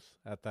news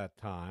at that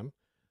time.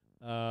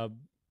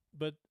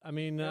 But I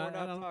mean, we're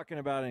not talking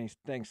about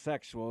anything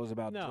sexual. It was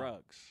about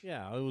drugs.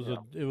 Yeah,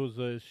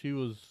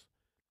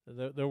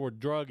 there were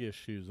drug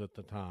issues at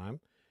the time,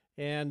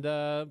 and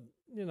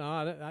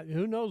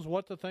who knows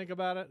what to think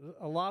about it?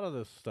 A lot of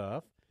this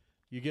stuff,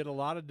 you get a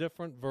lot of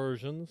different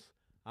versions.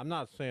 I'm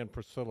not saying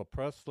Priscilla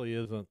Presley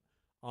isn't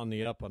on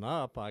the up and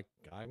up.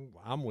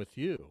 I'm with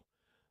you.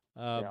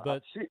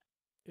 But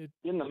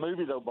in the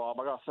movie though, Bob,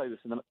 I gotta say this: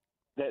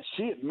 that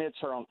she admits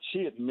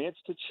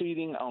to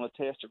cheating on a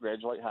test to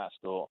graduate high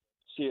school.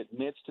 She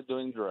admits to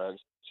doing drugs.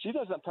 She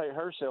doesn't paint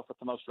herself with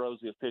the most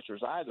rosy of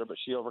pictures either, but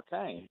she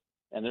overcame,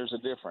 and there's a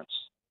difference.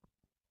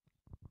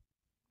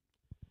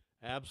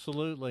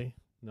 Absolutely,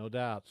 no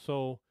doubt.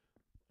 So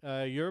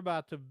you're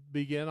about to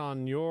begin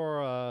on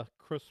your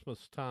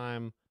Christmas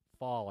time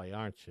folly,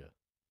 aren't you?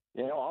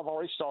 Yeah, well, I've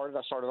already started.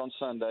 I started on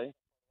Sunday,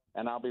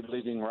 and I'll be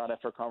leaving right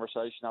after a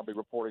conversation. I'll be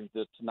reporting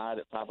tonight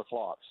at 5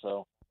 o'clock.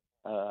 So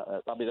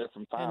I'll be there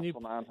from 5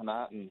 till 9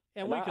 tonight.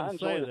 And we can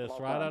say this,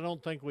 right? I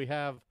don't think we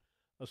have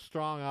a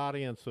strong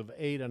audience of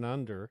 8 and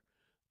under.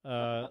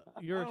 I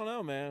don't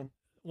know, man.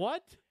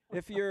 What?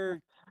 If you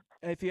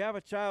have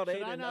a child Should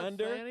 8 I and not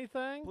under, say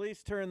anything?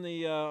 please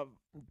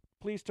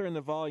turn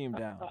the volume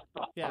down.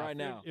 Yeah, right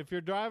now. If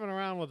you're driving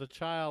around with a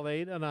child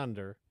 8 and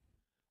under,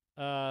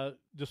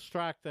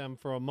 distract them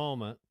for a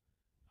moment.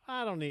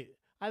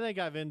 I think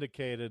I've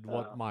indicated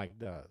what Mike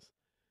does.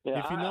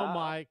 Yeah, if you know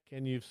Mike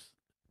and you've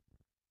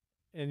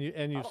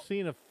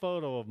seen a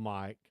photo of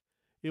Mike,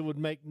 it would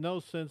make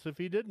no sense if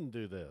he didn't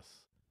do this.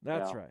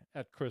 That's right.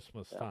 At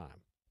Christmas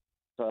time.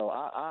 So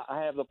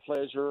I have the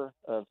pleasure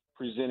of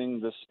presenting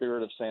the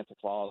spirit of Santa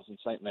Claus and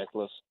St.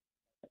 Nicholas.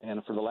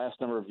 And for the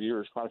last number of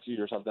years, quite a few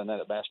years, I've done that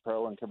at Bass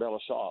Pro and Cabela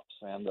Shops.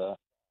 And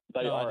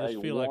they are I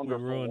just feel like we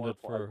ruined it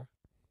for...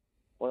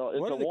 Well, it's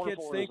what a do the kids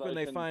wonderful think when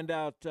they organization. find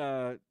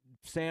out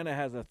Santa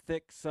has a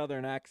thick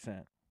Southern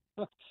accent?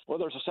 Well,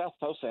 there's a South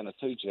Coast Santa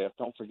too, Jeff.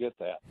 Don't forget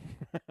that.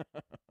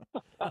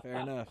 Fair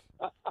enough.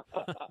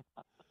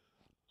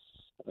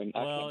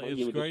 Well,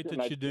 it's great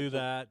that you do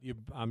that.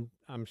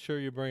 I'm sure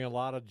you bring a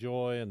lot of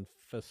joy and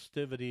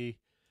festivity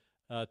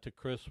to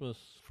Christmas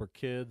for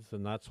kids,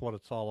 and that's what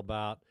it's all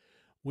about.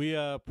 We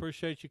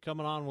appreciate you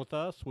coming on with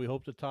us. We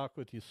hope to talk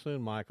with you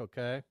soon, Mike,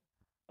 okay?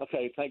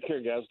 Okay, take care,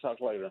 guys.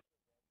 Talk later.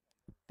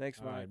 Thanks,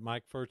 Mike. All right,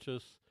 Mike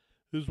Furches,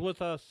 who's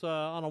with us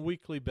on a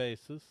weekly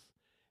basis.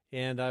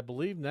 And I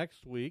believe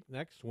next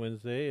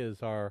Wednesday,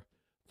 is our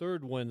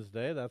third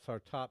Wednesday. That's our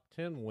top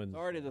 10 Wednesday.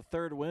 It's already the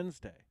third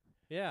Wednesday.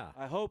 Yeah.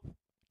 I hope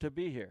to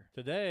be here.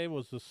 Today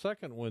was the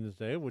second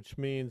Wednesday, which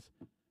means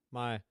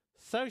my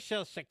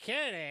Social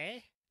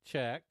Security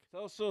check.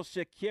 Social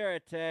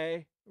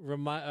Security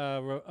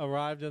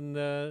arrived in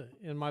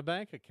my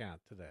bank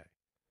account today.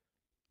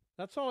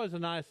 That's always a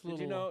nice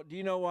little... Do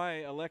you know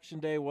why Election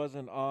Day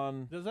wasn't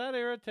on? Does that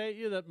irritate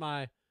you that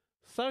my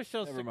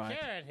Social Never mind.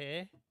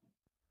 Security...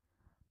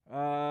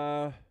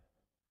 No.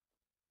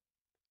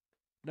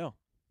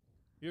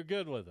 You're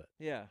good with it?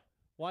 Yeah.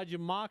 Why'd you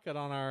mock it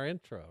on our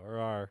intro or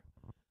our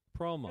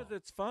promo? Because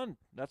it's fun.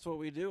 That's what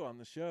we do on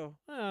the show.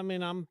 I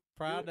mean, I'm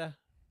proud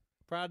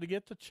to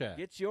get the check.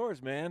 Get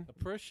yours, man.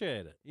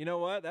 Appreciate it. You know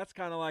what? That's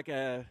kind of like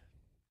a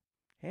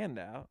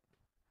handout.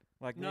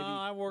 Like no, maybe,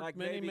 I worked like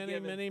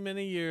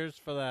many years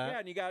for that. Yeah,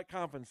 and you got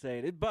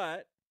compensated,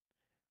 but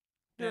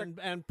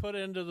and put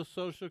into the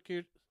Social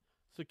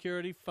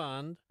Security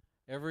fund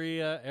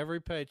every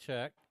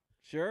paycheck.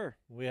 Sure.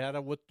 We had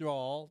a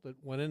withdrawal that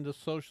went into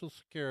Social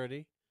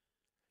Security.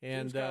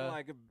 And it's kind of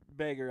like a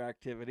beggar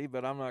activity,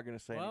 but I'm not going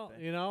to say anything. Well,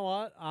 you know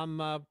what?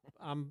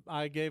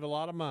 I gave a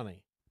lot of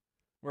money.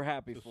 We're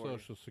happy to for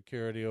Social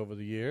Security over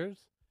the years,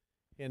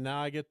 and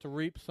now I get to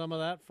reap some of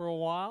that for a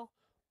while.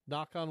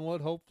 Knock on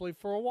wood, hopefully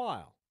for a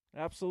while.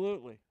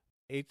 Absolutely.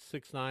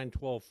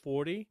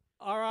 869-1240.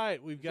 All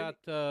right, we've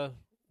got the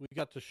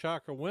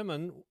Shocker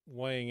women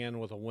weighing in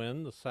with a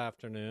win this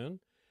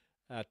afternoon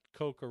at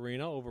Coke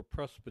Arena over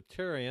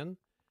Presbyterian.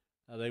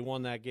 They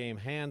won that game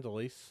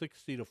handily,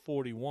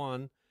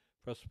 60-41.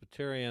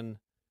 Presbyterian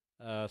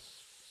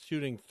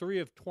shooting 3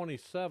 of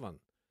 27.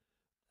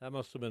 That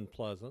must have been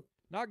pleasant.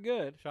 Not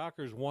good.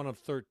 Shockers 1 of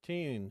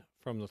 13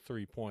 from the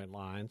three-point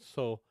line.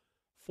 So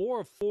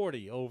 4 of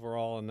 40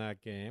 overall in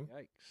that game.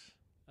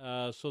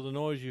 Yikes. So the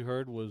noise you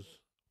heard was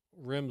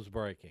rims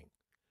breaking.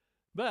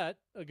 But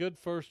a good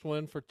first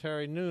win for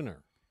Terry Nooner.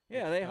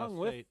 Yeah, they hung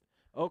with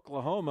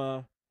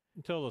Oklahoma.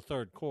 Until the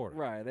third quarter.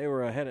 Right. They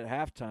were ahead at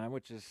halftime,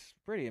 which is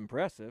pretty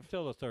impressive.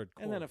 Until the third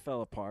quarter. And then it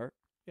fell apart.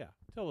 Yeah,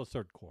 until the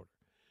third quarter.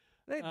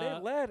 They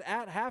led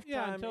at halftime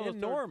yeah, until in the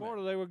third Norman.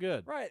 quarter they were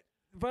good. Right.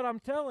 But I'm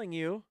telling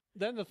you.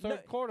 Then the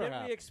third quarter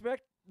happened. Did we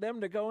expect them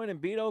to go in and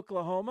beat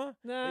Oklahoma?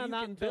 No,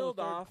 not until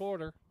the third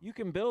quarter. You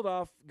can build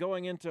off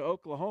going into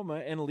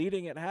Oklahoma and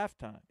leading at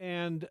halftime.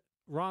 And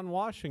Ron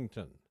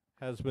Washington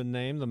has been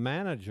named the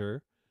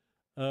manager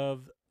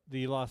of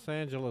the Los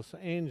Angeles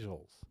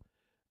Angels,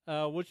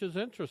 which is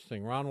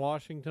interesting. Ron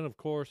Washington, of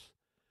course,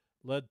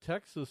 led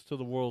Texas to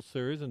the World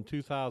Series in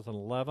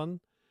 2011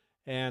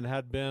 and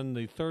had been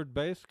the third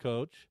base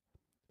coach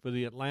for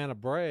the Atlanta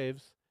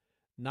Braves.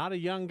 Not a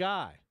young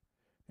guy.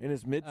 In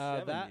his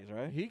mid-70s,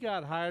 right? He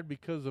got hired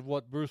because of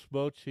what Bruce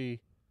Bochy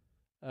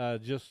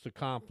just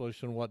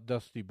accomplished and what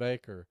Dusty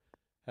Baker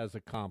has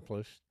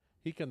accomplished.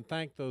 He can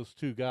thank those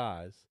two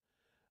guys.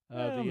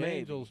 The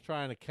Angels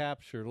trying to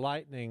capture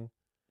lightning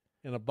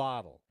in a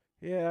bottle.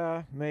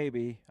 Yeah,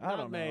 maybe. I don't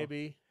know.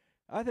 Maybe.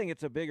 I think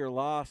it's a bigger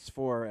loss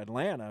for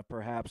Atlanta,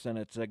 perhaps, than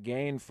it's a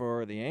gain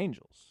for the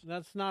Angels.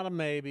 That's not a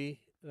maybe.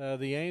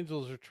 The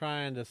Angels are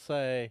trying to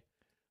say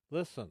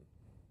Listen,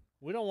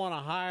 we don't want to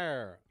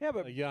hire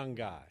but a young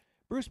guy.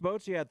 Bruce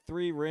Bochy had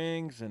 3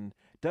 rings, and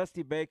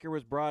Dusty Baker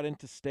was brought in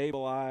to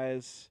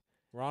stabilize.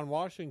 Ron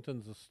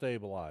Washington's a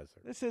stabilizer.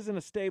 This isn't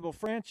a stable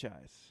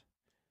franchise.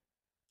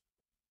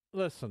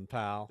 Listen,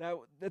 pal.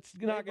 That's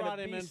they not going brought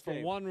to be him in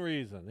stable. for one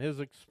reason, his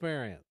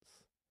experience.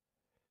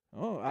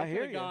 Oh, I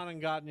hear you. Gone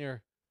and gotten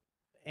your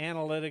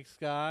analytics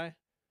guy.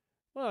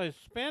 Well, his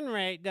spin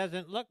rate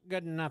doesn't look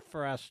good enough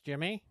for us,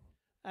 Jimmy.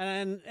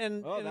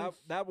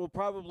 That will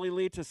probably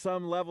lead to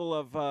some level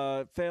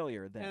of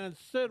failure then. And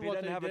instead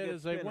what they did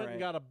is they went and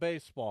got a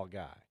baseball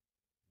guy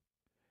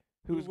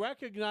who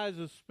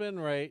recognizes spin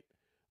rate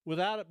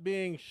without it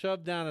being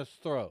shoved down his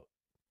throat.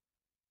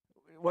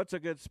 What's a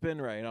good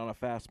spin rate on a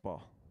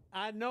fastball?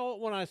 I know it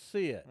when I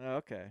see it.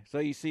 Okay. So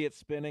you see it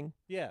spinning?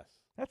 Yes.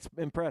 That's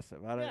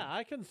impressive.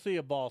 I can see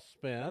a ball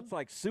spin. That's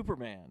like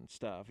Superman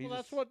stuff. Well,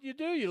 that's what you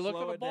do. You look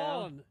at a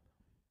ball and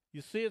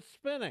you see it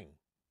spinning.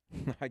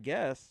 I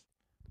guess.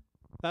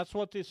 That's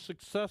what these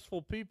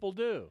successful people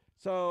do.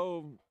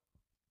 So,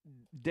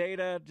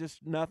 data,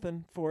 just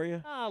nothing for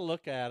you? I'll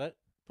look at it.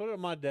 Put it on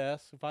my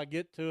desk. If I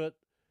get to it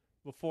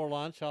before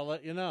lunch, I'll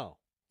let you know.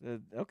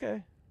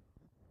 Okay.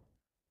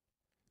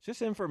 It's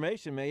just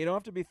information, man. You don't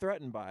have to be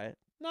threatened by it.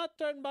 Not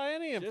threatened by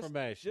any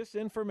information. Just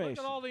information. Look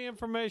at all the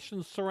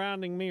information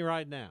surrounding me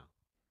right now.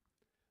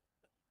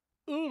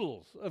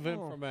 Oodles of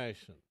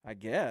information. I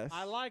guess.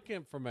 I like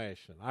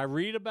information. I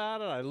read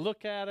about it. I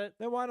look at it.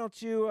 Then why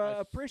don't you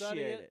appreciate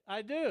it?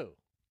 I do.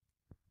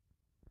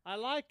 I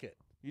like it.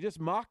 You just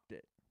mocked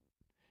it.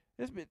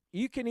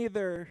 You can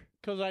either...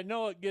 Because I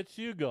know it gets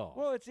you going.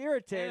 Well, it's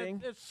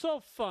irritating. It's so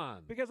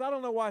fun. Because I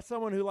don't know why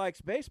someone who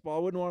likes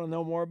baseball wouldn't want to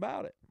know more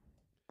about it.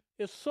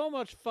 It's so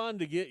much fun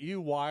to get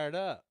you wired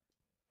up.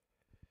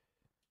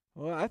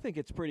 Well, I think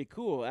it's pretty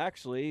cool,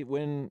 actually.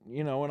 When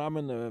I'm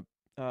in the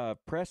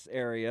press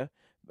area,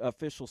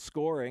 official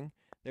scoring,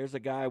 there's a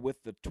guy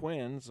with the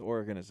Twins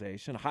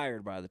organization,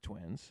 hired by the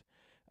Twins,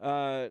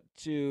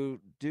 to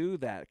do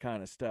that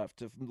kind of stuff,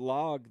 to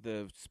log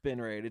the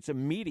spin rate. It's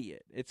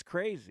immediate. It's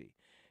crazy.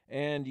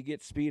 And you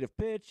get speed of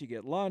pitch, you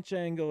get launch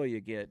angle, you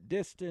get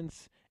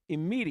distance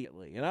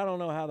immediately. And I don't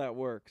know how that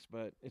works,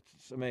 but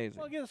it's amazing.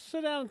 Well, just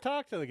sit down and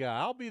talk to the guy.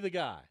 I'll be the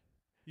guy.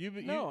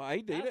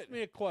 Ask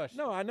me a question.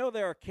 No, I know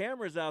there are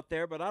cameras out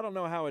there, but I don't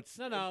know how it's.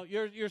 No,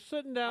 you're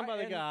sitting down by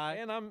the guy,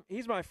 and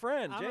he's my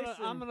friend,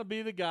 Jason. I'm gonna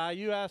be the guy.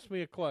 You ask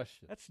me a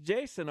question. That's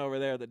Jason over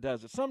there that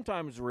does it.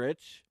 Sometimes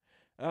Rich,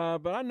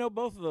 but I know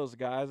both of those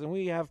guys, and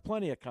we have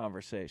plenty of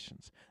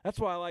conversations. That's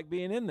why I like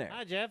being in there.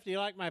 Hi, Jeff. Do you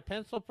like my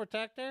pencil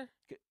protector?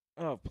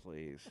 Oh,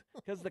 please,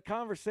 because the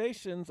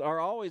conversations are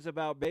always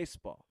about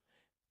baseball.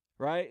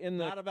 Right?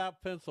 Not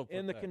about pencil protector.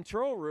 In the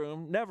control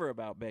room, never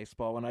about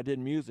baseball. When I did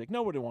music,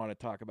 nobody wanted to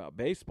talk about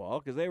baseball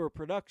because they were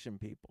production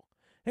people.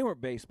 They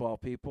weren't baseball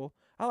people.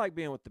 I like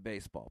being with the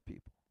baseball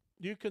people.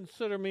 You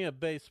consider me a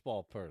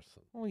baseball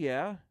person? Well,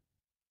 yeah.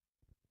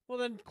 Well,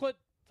 then quit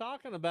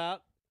talking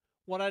about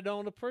what I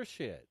don't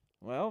appreciate.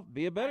 Well,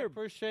 I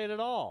appreciate it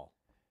all.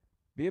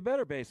 Be a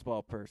better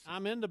baseball person.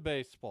 I'm into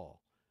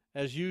baseball,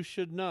 as you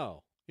should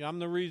know. I'm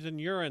the reason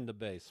you're into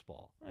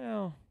baseball.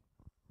 Well,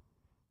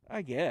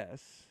 I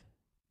guess.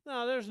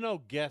 No, there's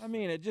no guess. I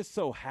mean, it just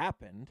so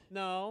happened.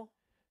 No.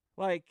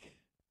 Like,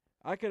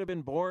 I could have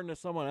been born to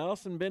someone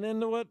else and been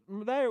into what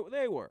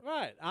they were.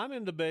 Right. I'm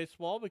into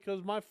baseball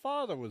because my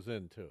father was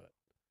into it.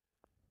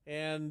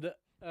 And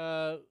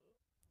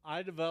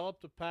I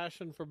developed a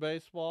passion for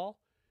baseball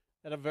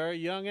at a very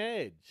young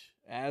age.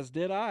 As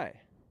did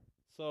I.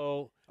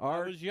 So I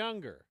was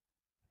younger.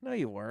 No,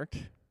 you weren't.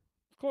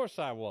 Of course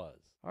I was.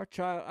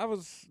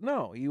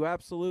 No, you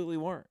absolutely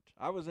weren't.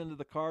 I was into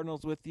the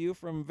Cardinals with you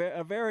from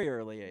a very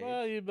early age.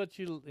 Well,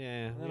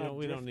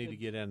 we don't need to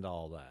get into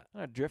all that.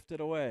 I drifted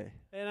away.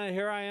 And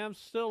here I am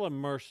still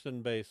immersed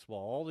in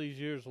baseball all these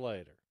years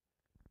later,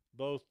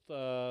 both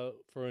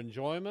for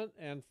enjoyment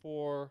and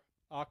for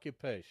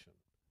occupation.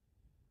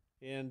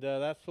 And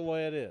that's the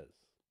way it is.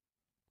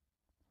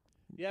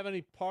 Do you have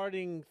any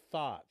parting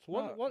thoughts?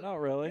 Not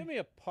really. Give me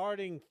a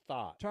parting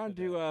thought. Trying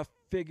to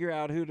figure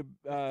out who to...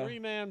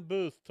 three-man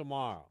booth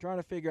tomorrow. Trying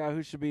to figure out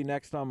who should be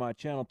next on my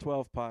Channel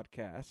 12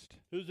 podcast.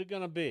 Who's it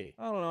going to be?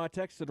 I don't know. I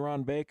texted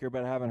Ron Baker,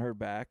 but I haven't heard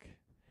back.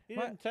 He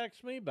didn't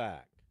text me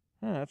back.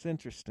 Oh, that's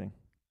interesting.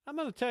 I'm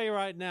going to tell you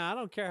right now, I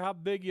don't care how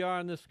big you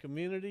are in this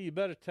community, you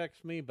better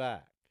text me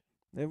back.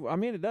 I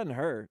mean, it doesn't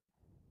hurt.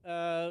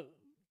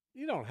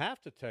 You don't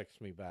have to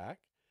text me back.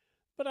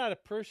 But I'd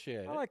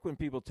appreciate it. I like when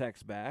people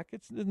text back.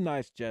 It's a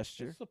nice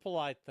gesture. It's a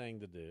polite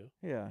thing to do.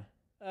 Yeah.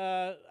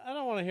 I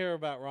don't want to hear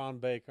about Ron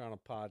Baker on a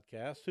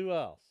podcast. Who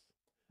else?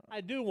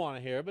 I do want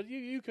to hear, but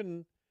you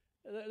can.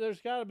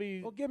 There's got to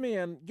be. Well, give me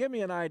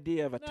an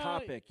idea of a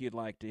topic you'd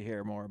like to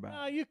hear more about.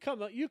 No, you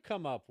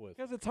come up with.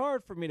 Because it's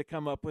hard for me to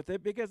come up with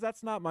it because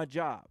that's not my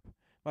job.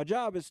 My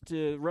job is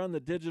to run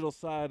the digital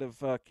side of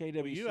KWC.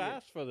 Well, you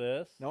asked for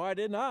this. No, I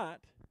did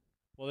not.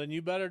 Well, then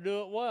you better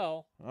do it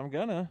well. I'm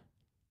gonna.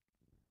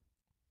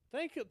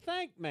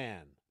 Think,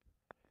 man.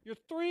 You're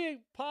 3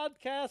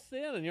 podcasts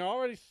in and you're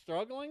already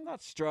struggling? I'm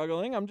not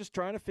struggling. I'm just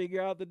trying to figure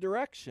out the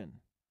direction.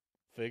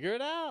 Figure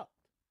it out.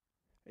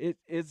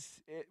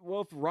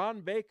 Well, if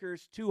Ron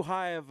Baker's too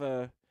high of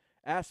a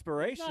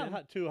aspiration, He's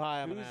not too high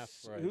of an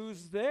aspiration.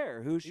 Who's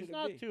there? Who should He's it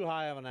not be? too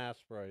high of an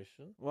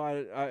aspiration.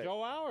 Well,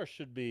 Joe Hour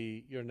should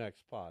be your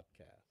next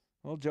podcast.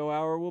 Well, Joe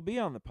Hour will be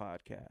on the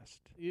podcast.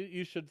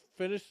 You should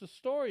finish the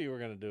story you were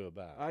going to do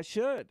about it. I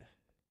should.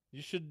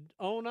 You should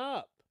own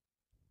up.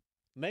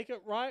 Make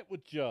it right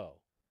with Joe.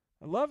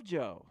 I love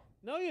Joe.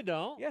 No, you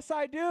don't. Yes,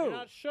 I do. You're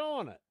not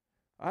showing it.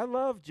 I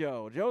love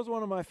Joe. Joe's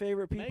one of my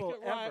favorite people Make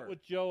it right ever.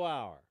 with Joe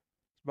Hour.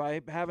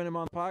 By having him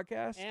on the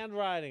podcast? And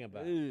writing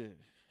about it.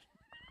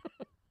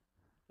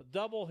 A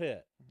double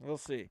hit. We'll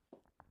see.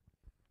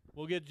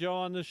 We'll get Joe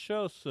on this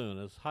show soon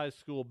as high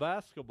school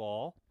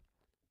basketball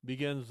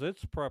begins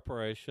its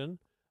preparation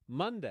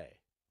Monday.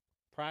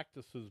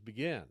 Practices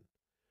begin.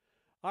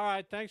 All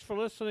right, thanks for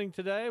listening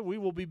today. We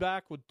will be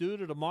back with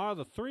Duda tomorrow,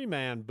 the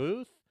 3-man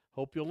booth.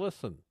 Hope you'll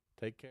listen.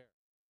 Take care.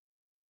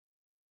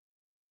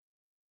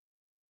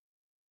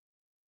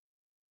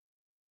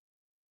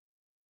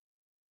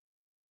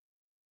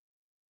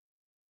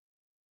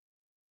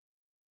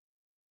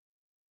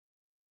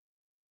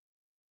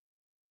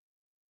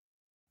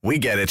 We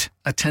get it.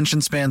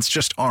 Attention spans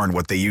just aren't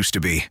what they used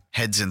to be.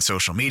 Heads in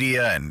social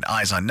media and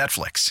eyes on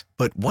Netflix.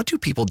 But what do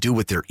people do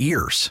with their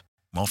ears?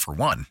 Well, for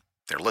one,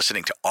 they're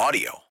listening to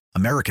audio.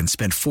 Americans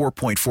spend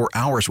 4.4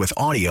 hours with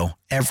audio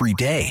every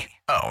day.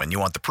 Oh, and you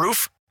want the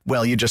proof?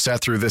 Well, you just sat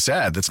through this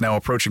ad that's now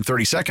approaching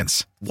 30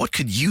 seconds. What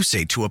could you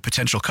say to a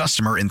potential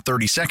customer in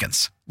 30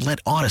 seconds? Let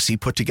Odyssey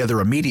put together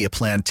a media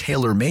plan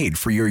tailor-made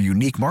for your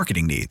unique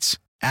marketing needs.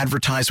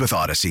 Advertise with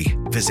Odyssey.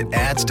 Visit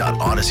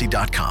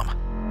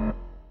ads.odyssey.com.